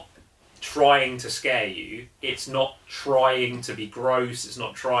trying to scare you. It's not trying to be gross. It's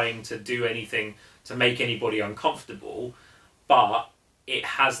not trying to do anything to make anybody uncomfortable. But it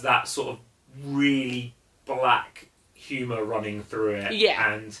has that sort of really black humour running through it.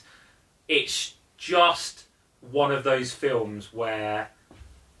 Yeah. And it's just one of those films where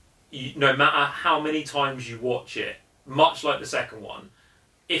no matter how many times you watch it, much like the second one,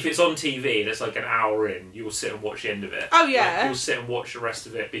 if it's on TV and it's like an hour in, you will sit and watch the end of it. Oh, yeah. Like, you'll sit and watch the rest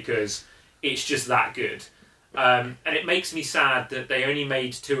of it because it's just that good. And it makes me sad that they only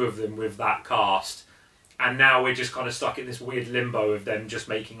made 2 of them with that cast. And now we're just kind of stuck in this weird limbo of them just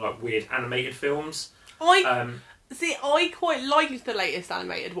making like weird animated films. I quite liked the latest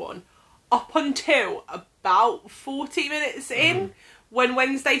animated one up until about 40 minutes in, when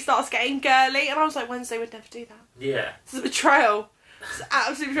Wednesday starts getting girly, and I was like, Wednesday would never do that. Yeah. It's a betrayal. It's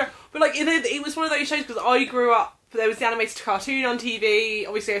absolute betrayal. But like, it was one of those shows because I grew up. There was the animated cartoon on TV.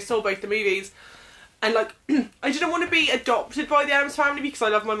 Obviously, I saw both the movies. And, like, I didn't want to be adopted by the Addams Family because I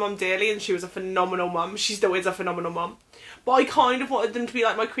love my mum dearly and she was a phenomenal mum. She still is a phenomenal mum. But I kind of wanted them to be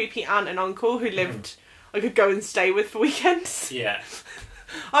like my creepy aunt and uncle who lived, I could go and stay with for weekends. Yeah.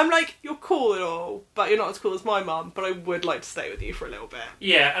 I'm like, you're cool and all, but you're not as cool as my mum, but I would like to stay with you for a little bit.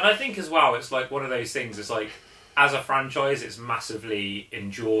 Yeah, and I think as well, it's like one of those things, it's like, as a franchise, it's massively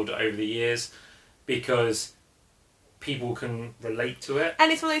endured over the years because people can relate to it.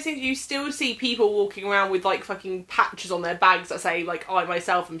 And it's one of those things, you still see people walking around with like fucking patches on their bags that say like, I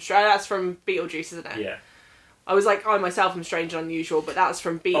myself am strange. That's from Beetlejuice, isn't it? Yeah. I was like, I myself am strange and unusual, but that's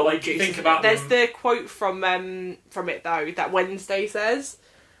from Beetlejuice. Like, think about There's the quote from it though that Wednesday says.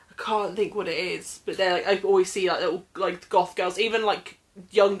 I can't think what it is, but they're like, I always see like little like goth girls, even like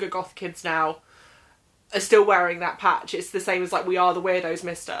younger goth kids now, are still wearing that patch. It's the same as like, we are the weirdos,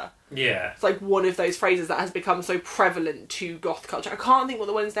 mister. Yeah. It's like one of those phrases that has become so prevalent to goth culture. I can't think what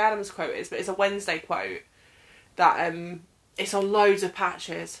the Wednesday Addams quote is, but it's a Wednesday quote that it's on loads of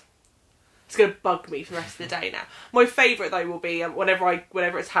patches. It's going to bug me for the rest of the day now. My favourite though will be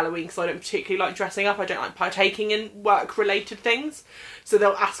whenever it's Halloween, because I don't particularly like dressing up. I don't like partaking in work related things, so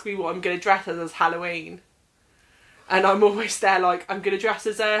they'll ask me what I'm going to dress as Halloween, and I'm always there like, I'm going to dress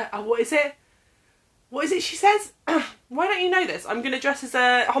as a what is it she says? Why don't you know this? I'm going to dress as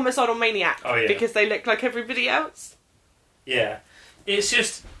a homicidal maniac. Oh, yeah. Because they look like everybody else. Yeah. It's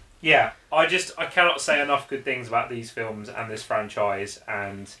just, I cannot say enough good things about these films and this franchise,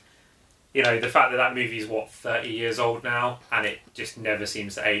 and you know, the fact that that movie is 30 years old now, and it just never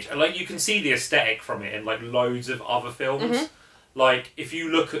seems to age. And like, you can see the aesthetic from it in like loads of other films. Mm-hmm. Like, if you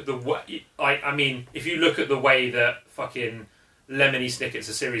look at the way, if you look at the way that fucking Lemony Snicket's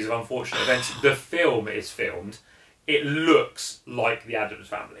A Series of Unfortunate Events, the film is filmed, it looks like the Addams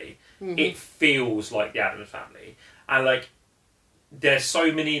Family. Mm-hmm. It feels like the Addams Family, and like, there's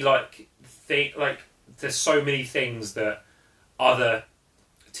so many there's so many things that other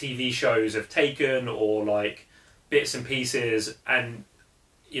TV shows have taken, or like bits and pieces, and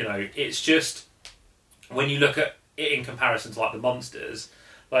you know, it's just, when you look at it in comparison to like the Munsters,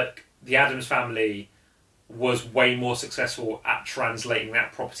 like the Addams Family was way more successful at translating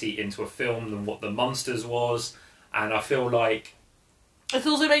that property into a film than what the Munsters was, and I feel like it's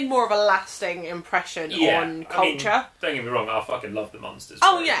also made more of a lasting impression on culture. I mean, don't get me wrong, I fucking love the Munsters.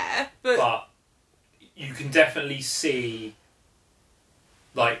 Oh yeah, but you can definitely see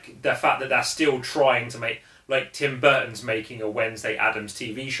like the fact that they're still trying to make, like, Tim Burton's making a Wednesday Addams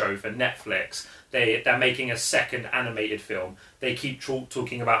TV show for Netflix. They're making a second animated film. They keep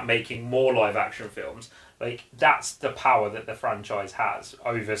talking about making more live action films. Like, that's the power that the franchise has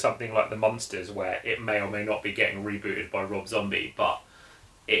over something like the Munsters, where it may or may not be getting rebooted by Rob Zombie, but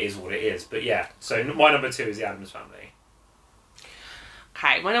it is what it is. But yeah, so my number 2 is the Addams Family.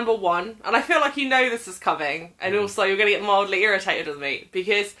 Okay, my number 1, and I feel like you know this is coming, and also you're going to get mildly irritated with me,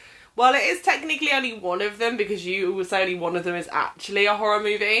 because while it is technically only one of them, because you will say only one of them is actually a horror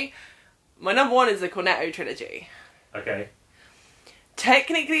movie, my number 1 is the Cornetto trilogy. Okay.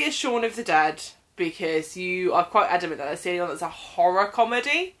 Technically it's Shaun of the Dead, because you are quite adamant that it's the only one that's a horror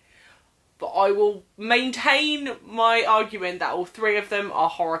comedy, but I will maintain my argument that all 3 of them are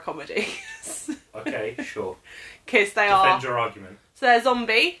horror comedies. Okay, sure. Because they are... Defend your argument. So there's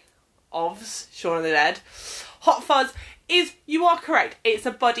Zombie, Ovs, Shaun of the Dead. Hot Fuzz is, you are correct, it's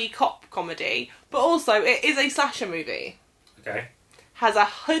a buddy cop comedy, but also it is a slasher movie. Okay. Has a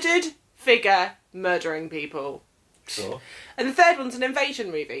hooded figure murdering people. Sure. And the third one's an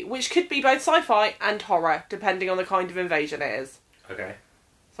invasion movie, which could be both sci-fi and horror, depending on the kind of invasion it is. Okay.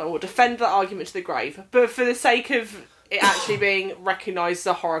 So I will defend that argument to the grave, but for the sake of it actually being recognised as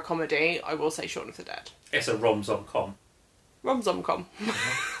a horror comedy, I will say Shaun of the Dead. It's a rom-com. Rom-com.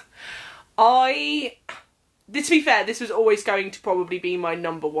 To be fair, this was always going to probably be my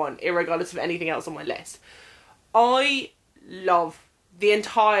number 1, irregardless of anything else on my list. I love the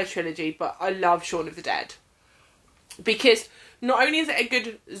entire trilogy, but I love Shaun of the Dead. Because not only is it a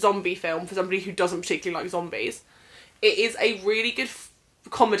good zombie film for somebody who doesn't particularly like zombies, it is a really good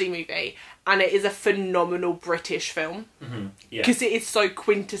comedy movie, and it is a phenomenal British film. Mm-hmm. Yeah. Because it is so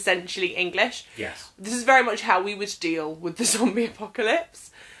quintessentially English. Yes. This is very much how we would deal with the zombie apocalypse.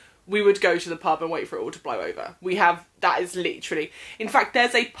 We would go to the pub and wait for it all to blow over. That is literally... In fact,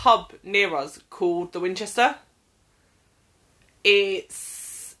 there's a pub near us called the Winchester.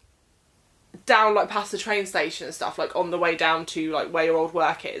 It's down, like, past the train station and stuff, like, on the way down to, like, where your old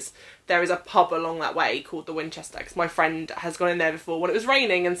work is. There is a pub along that way called the Winchester, because my friend has gone in there before when it was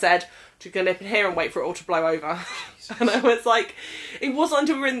raining and said, "Do you go nip in here and wait for it all to blow over?" And I was like... It wasn't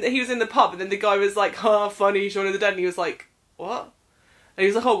until he was in the pub, and then the guy was like, "Oh, funny, Shaun of the Dead," and he was like, "What?" And he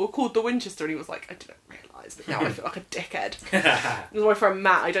was like, "Oh, we're called the Winchester," and he was like, "I didn't realise, but now I feel like a dickhead." It was my friend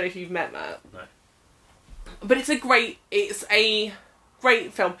Matt. I don't know if you've met Matt. No. But it's a great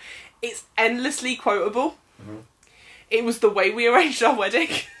film. It's endlessly quotable. Mm-hmm. It was the way we arranged our wedding.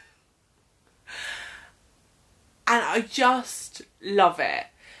 And I just love it.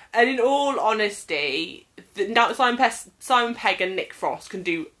 And in all honesty, now Simon Pegg and Nick Frost can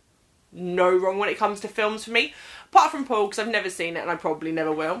do no wrong when it comes to films for me. Apart from Paul, because I've never seen it and I probably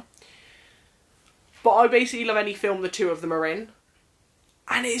never will. But I basically love any film the two of them are in.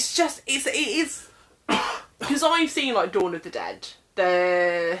 And it is... Because I've seen, like, Dawn of the Dead.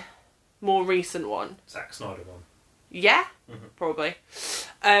 The more recent one. Zack Snyder one. Yeah? Mm-hmm. Probably.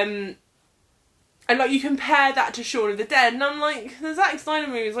 And, like, you compare that to Shaun of the Dead, and I'm like, the Zack Snyder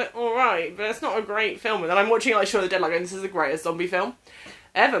movie is, like, alright, but it's not a great film. And then I'm watching, like, Shaun of the Dead, like, this is the greatest zombie film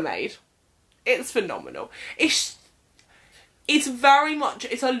ever made. It's phenomenal. It's very much...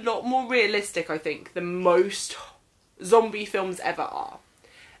 It's a lot more realistic, I think, than most zombie films ever are.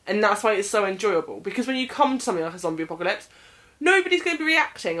 And that's why it's so enjoyable. Because when you come to something like a zombie apocalypse, nobody's going to be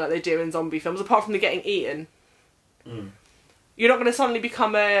reacting like they do in zombie films, apart from them getting eaten. Mm. You're not going to suddenly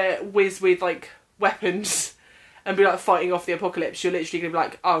become a whiz with, like, weapons and be, like, fighting off the apocalypse. You're literally going to be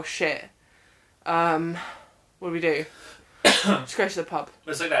like, oh, shit. What do we do? Just go to the pub.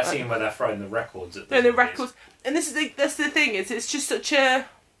 It's like that scene where they're throwing the records at the records. And that's the thing, it's just such a...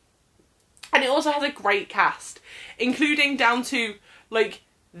 And it also has a great cast, including down to, like,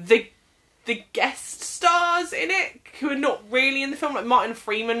 the guest stars in it, who are not really in the film. Like, Martin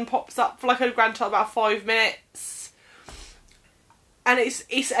Freeman pops up for, like, a grand total about 5 minutes. And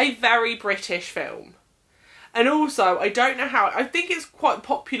it's a very British film. And also, I don't know how... I think it's quite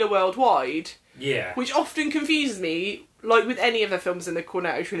popular worldwide. Yeah. Which often confuses me, like with any of the films in the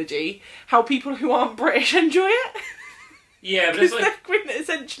Cornetto trilogy, how people who aren't British enjoy it. Yeah, but it's like... they're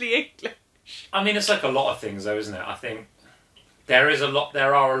essentially English. I mean, it's like a lot of things, though, isn't it? I think there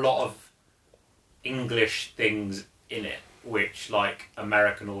are a lot of English things in it, which, like,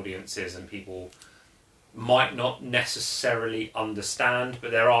 American audiences and people might not necessarily understand,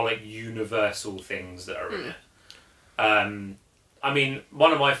 but there are, like, universal things that are in it. I mean,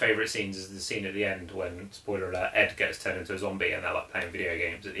 one of my favourite scenes is the scene at the end when, spoiler alert, Ed gets turned into a zombie and they're, like, playing video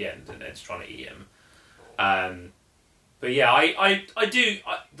games at the end and Ed's trying to eat him. But yeah, I do,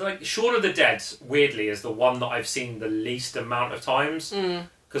 like, Shaun of the Dead, weirdly, is the one that I've seen the least amount of times.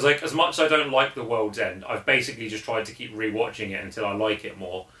 Because, like, as much as I don't like The World's End, I've basically just tried to keep rewatching it until I like it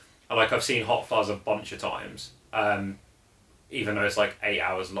more. And, like, I've seen Hot Fuzz a bunch of times, even though it's, like, 8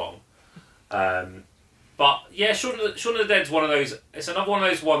 hours long. But, yeah, Shaun of the Dead's one of those... It's another one of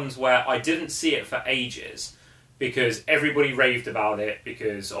those ones where I didn't see it for ages because everybody raved about it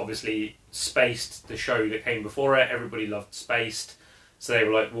because, obviously, Spaced, the show that came before it, everybody loved Spaced. So they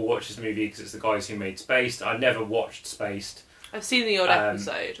were like, we'll watch this movie because it's the guys who made Spaced. I never watched Spaced. I've seen the odd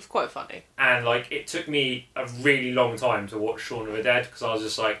episode. It's quite funny. And, like, it took me a really long time to watch Shaun of the Dead because I was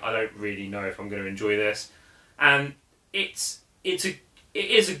just like, I don't really know if I'm going to enjoy this. And it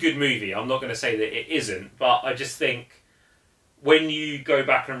is a good movie. I'm not going to say that it isn't, but I just think when you go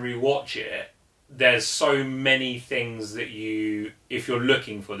back and rewatch it, there's so many things that you, if you're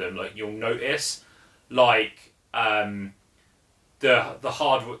looking for them, like, you'll notice. Like, the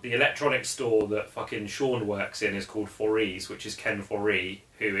electronics store that fucking Sean works in is called Forees, which is Ken Foree,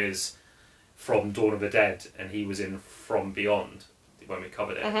 who is from Dawn of the Dead, and he was in From Beyond when we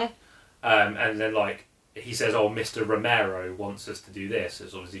covered it. And then, like, he says, "Oh, Mr. Romero wants us to do this."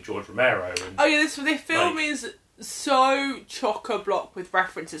 It's obviously George Romero. And, the film is so chock-a-block with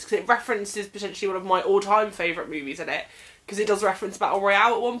references, because it references potentially one of my all-time favourite movies in it, because it does reference Battle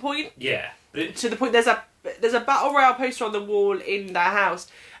Royale at one point. Yeah. To the point there's a Battle Royale poster on the wall in their house,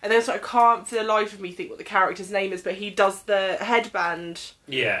 and then I can't for the life of me think what the character's name is, but he does the headband.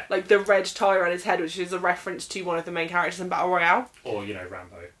 Yeah. Like the red tie around his head, which is a reference to one of the main characters in Battle Royale. Or,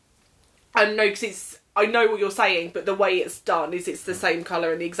 Rambo. I know, because I know what you're saying, but the way it's done is it's the same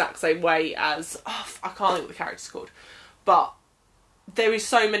colour in the exact same way as... I can't think what the character's called. But there is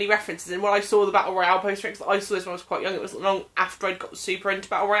so many references, and when I saw the Battle Royale poster, because I saw this when I was quite young, it was long after I'd got super into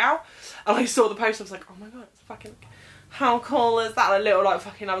Battle Royale, and I saw the poster, I was like, oh my god, it's fucking... How cool is that? A little, like,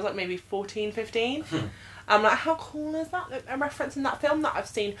 fucking... I was like maybe 14, 15. I'm like, how cool is that? A reference in that film that I've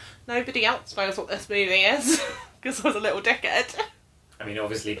seen. Nobody else knows what this movie is, because I was a little dickhead. I mean,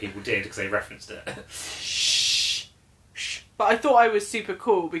 obviously people did, because they referenced it. Shh. But I thought I was super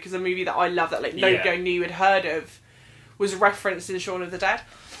cool, because a movie that I love that, like, nobody knew had heard of was referenced in Shaun of the Dead.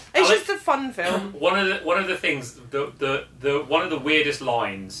 It's just a fun film. One of the things, the one of the weirdest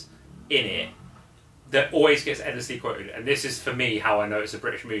lines in it that always gets endlessly quoted, and this is for me how I know it's a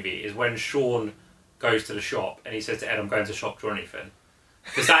British movie, is when Sean goes to the shop and he says to Ed, "I'm going to shop for anything,"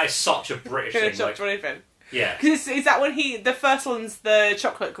 because that is such a British thing. Shop for anything. Yeah. Because is that when the first one's the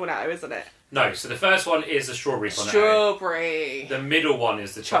chocolate cornetto, isn't it? No, so the first one is the strawberry cornetto. Strawberry. The middle one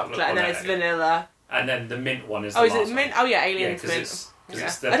is the chocolate cornetto. And then it's vanilla. And then the mint one is the last last it mint? one. Oh yeah, Alien's mint. It's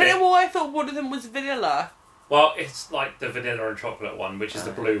I don't know why I thought one of them was vanilla. Well, it's like the vanilla and chocolate one, which is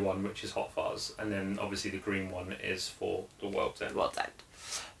the blue one, which is Hot Fuzz. And then obviously the green one is for the World's End. World's End.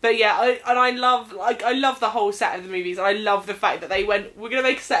 But yeah, I love the whole set of the movies. And I love the fact that they went, we're going to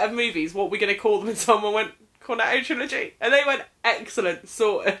make a set of movies, what we're going to call them, and someone went, Cornetto Trilogy. And they went, excellent,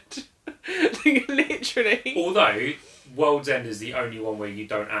 sorted. Literally. Although, World's End is the only one where you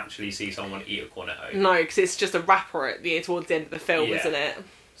don't actually see someone eat a cornetto. No, because it's just a wrapper towards the end of the film, isn't it?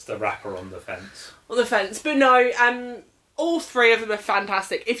 It's the wrapper on the fence. On the fence. But no, all three of them are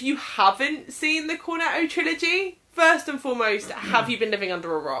fantastic. If you haven't seen the Cornetto Trilogy, first and foremost, have you been living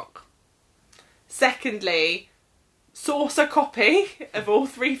under a rock? Secondly, source a copy of all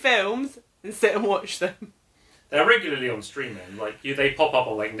three films and sit and watch them. They're regularly on streaming. Like they pop up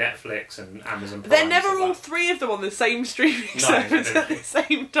on like Netflix and Amazon Prime. They're never all three of them on the same streaming service at the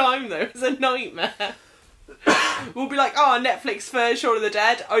same time, though. It's a nightmare. We'll be like, oh, Netflix for Shaun of the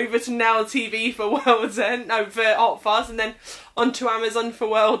Dead, over to Now TV for World's End, no, for Hot Fuzz, and then onto Amazon for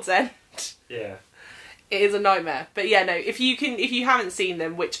World's End. Yeah. It is a nightmare. But yeah, no, if you haven't seen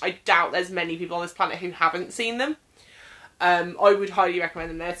them, which I doubt there's many people on this planet who haven't seen them, I would highly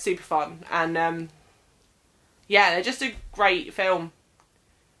recommend them. They're super fun. And yeah, they're just a great film.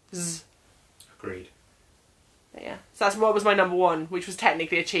 Agreed. But yeah. So that's what was my number one, which was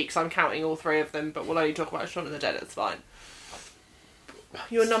technically a cheat, so I'm counting all three of them, but we'll only talk about Shaun of the Dead, it's fine.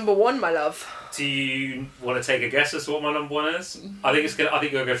 Your number one, my love. Do you want to take a guess as to what my number one is? I think you're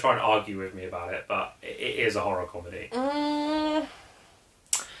going to try and argue with me about it, but it is a horror comedy.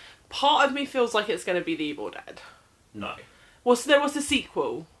 Part of me feels like it's going to be The Evil Dead. No. What's the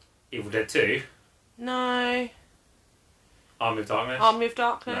sequel? Evil Dead 2? No. Army of Darkness? Army of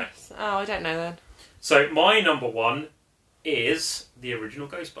Darkness? No. Oh, I don't know then. So my number one is the original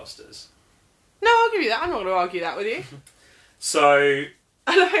Ghostbusters. No, I'll give you that. I'm not going to argue that with you. So...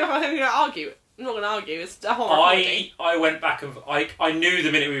 I'm going to argue. I'm not going to argue. It's a horror comedy. I went back and... I knew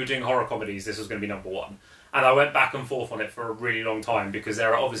the minute we were doing horror comedies this was going to be number one. And I went back and forth on it for a really long time because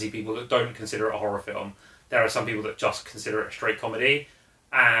there are obviously people that don't consider it a horror film. There are some people that just consider it a straight comedy.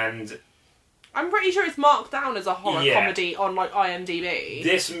 And... I'm pretty sure it's marked down as a horror comedy on, like, IMDb.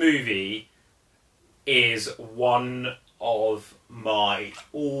 This movie is one of my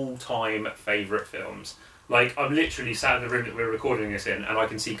all-time favourite films. Like, I'm literally sat in the room that we're recording this in, and I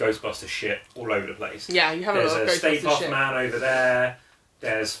can see Ghostbuster shit all over the place. Yeah, you have a lot of Ghostbusters shit. There's a Stay Puft Man over there.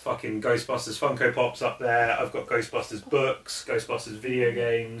 There's fucking Ghostbusters Funko Pops up there. I've got Ghostbusters books, Ghostbusters video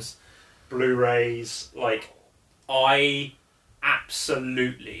games, Blu-rays. Like, I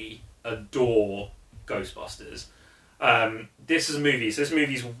absolutely adore Ghostbusters. This is a movie. So this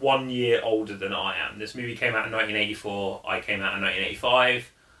movie's 1 year older than I am. This movie came out in 1984. I came out in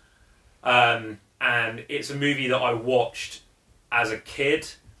 1985. And it's a movie that I watched as a kid,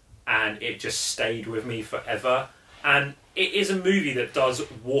 and it just stayed with me forever. And it is a movie that does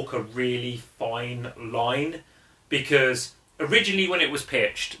walk a really fine line, because originally when it was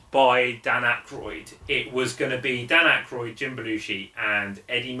pitched by Dan Aykroyd, it was going to be Dan Aykroyd, Jim Belushi, and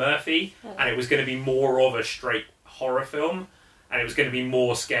Eddie Murphy, and it was going to be more of a straight horror film, and it was going to be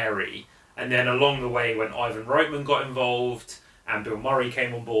more scary. And then along the way, when Ivan Reitman got involved and Bill Murray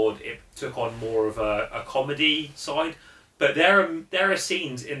came on board, it took on more of a comedy side. But there are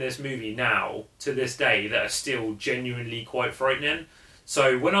scenes in this movie now, to this day, that are still genuinely quite frightening.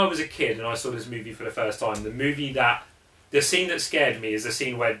 So when I was a kid and I saw this movie for the first time, the scene that scared me is the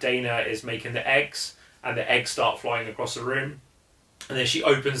scene where Dana is making the eggs, and the eggs start flying across the room. And then she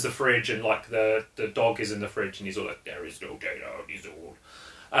opens the fridge, and like the dog is in the fridge, and he's all like, "There is no Dana, he's all."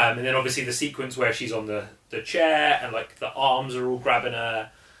 And then obviously the sequence where she's on the chair, and like the arms are all grabbing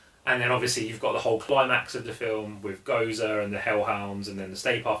her. And then obviously you've got the whole climax of the film with Gozer and the Hellhounds, and then the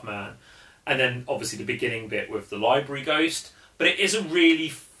Stay Puft Man. And then obviously the beginning bit with the library ghost. But it is a really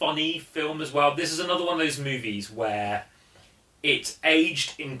funny film as well. This is another one of those movies where it's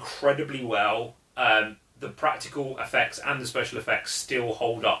aged incredibly well. The practical effects and the special effects still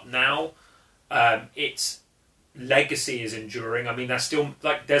hold up now. Its legacy is enduring. I mean, there's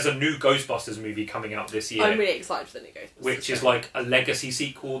a new Ghostbusters movie coming out this year. I'm really excited for the new Ghostbusters. Which is like a legacy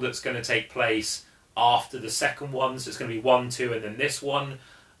sequel that's going to take place after the second one. So it's going to be 1, 2, and then this one.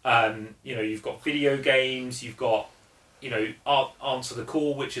 You've got video games. You've got, Answer the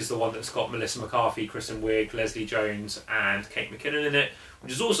Call, which is the one that's got Melissa McCarthy, Kristen Wiig, Leslie Jones, and Kate McKinnon in it,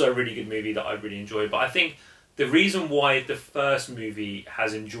 which is also a really good movie that I really enjoyed. But I think the reason why the first movie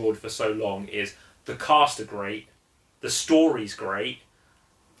has endured for so long is the cast are great, the story's great,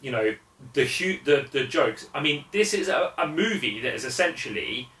 the jokes. I mean, this is a movie that is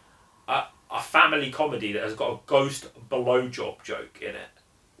essentially a family comedy that has got a ghost blowjob joke in it,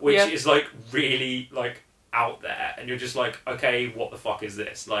 which is like really like out there, and you're just like, okay, what the fuck is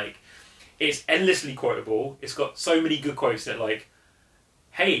this? Like, it's endlessly quotable. It's got so many good quotes in it, like,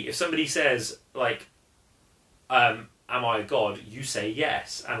 hey, if somebody says like, am I a god? You say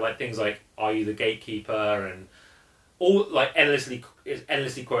yes, and like things like, are you the gatekeeper? And all like endlessly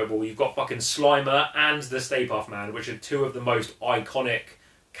quotable. You've got fucking Slimer and the Stay Puft Man, which are two of the most iconic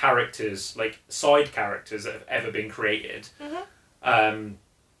characters, like side characters that have ever been created. And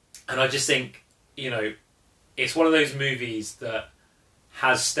I just think, it's one of those movies that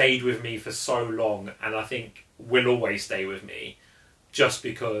has stayed with me for so long, and I think will always stay with me, just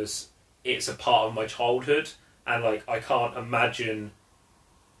because it's a part of my childhood, and like I can't imagine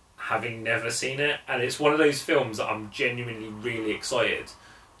having never seen it. And it's one of those films that I'm genuinely really excited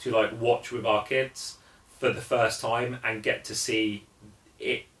to like watch with our kids for the first time and get to see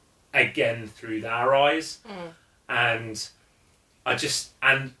it again through their eyes. and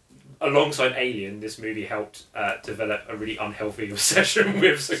alongside Alien, this movie helped develop a really unhealthy obsession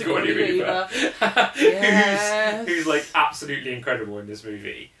with Sigourney Weaver, Yes. who's like absolutely incredible in this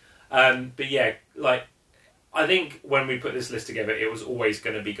movie. But yeah, like I think when we put this list together, it was always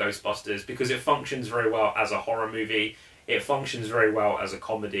going to be Ghostbusters because it functions very well as a horror movie. It functions very well as a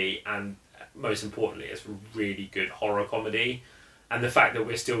comedy, and most importantly, it's a really good horror comedy. And the fact that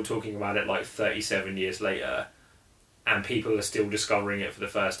we're still talking about it like 37 years later, and people are still discovering it for the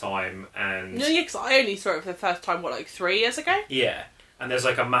first time, and No, yeah, because I only saw it for the first time, like 3 years ago? yeah, and there's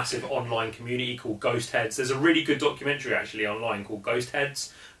like a massive online community called Ghost Heads. There's a really good documentary actually online called Ghost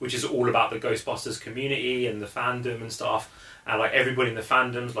Heads, which is all about the Ghostbusters community and the fandom and stuff. And like everybody in the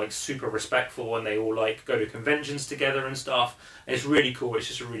fandom's like super respectful, and they all like go to conventions together and stuff. And it's really cool. It's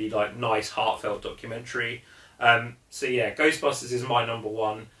just a really like nice, heartfelt documentary. So yeah, Ghostbusters is my number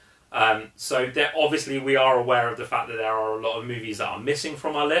one. So there, obviously we are aware of the fact that there are a lot of movies that are missing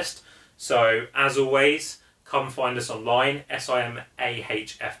from our list. So as always, come find us online,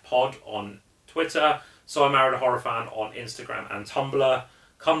 SIMAHF Pod on Twitter, So I Married a Horror Fan on Instagram and Tumblr.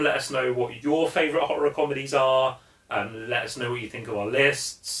 Come let us know what your favourite horror comedies are. Let us know what you think of our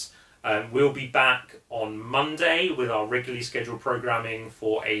lists. We'll be back on Monday with our regularly scheduled programming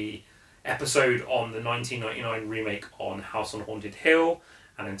for a episode on the 1999 remake on House on Haunted Hill.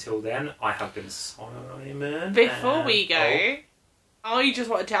 And until then, I have been Simon. Before we go, I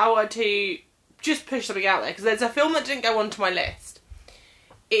wanted to just push something out there, because there's a film that didn't go onto my list.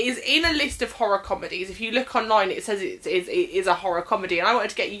 It is in a list of horror comedies. If you look online, it says it is a horror comedy, and I wanted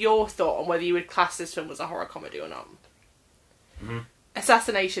to get your thought on whether you would class this film as a horror comedy or not. Mm-hmm.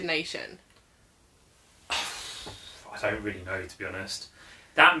 Assassination Nation. I don't really know, to be honest.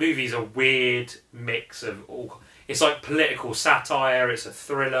 That movie's a weird mix of all. It's like political satire. It's a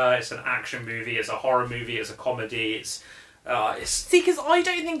thriller. It's an action movie. It's a horror movie. It's a comedy. It's See, because I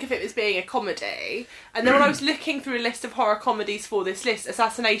don't think of it as being a comedy, and then when I was looking through a list of horror comedies for this list,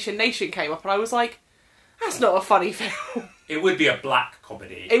 Assassination Nation came up, and I was like, that's not a funny film. It would be a black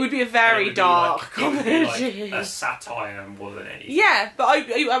comedy. It would be a very dark comedy. It would be like a satire more than anything. Yeah, but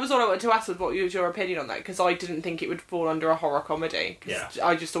I was all I wanted to ask was what was your opinion on that, because I didn't think it would fall under a horror comedy. Yeah.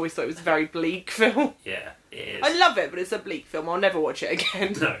 I just always thought it was a very bleak film. Yeah, it is. I love it, but it's a bleak film. I'll never watch it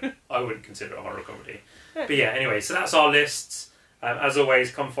again. No, I wouldn't consider it a horror comedy. But yeah, anyway, so that's our lists. As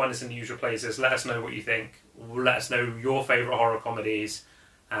always, come find us in the usual places. Let us know what you think. Let us know your favourite horror comedies.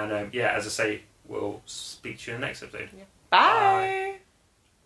 And yeah, as I say, we'll speak to you in the next episode. Bye.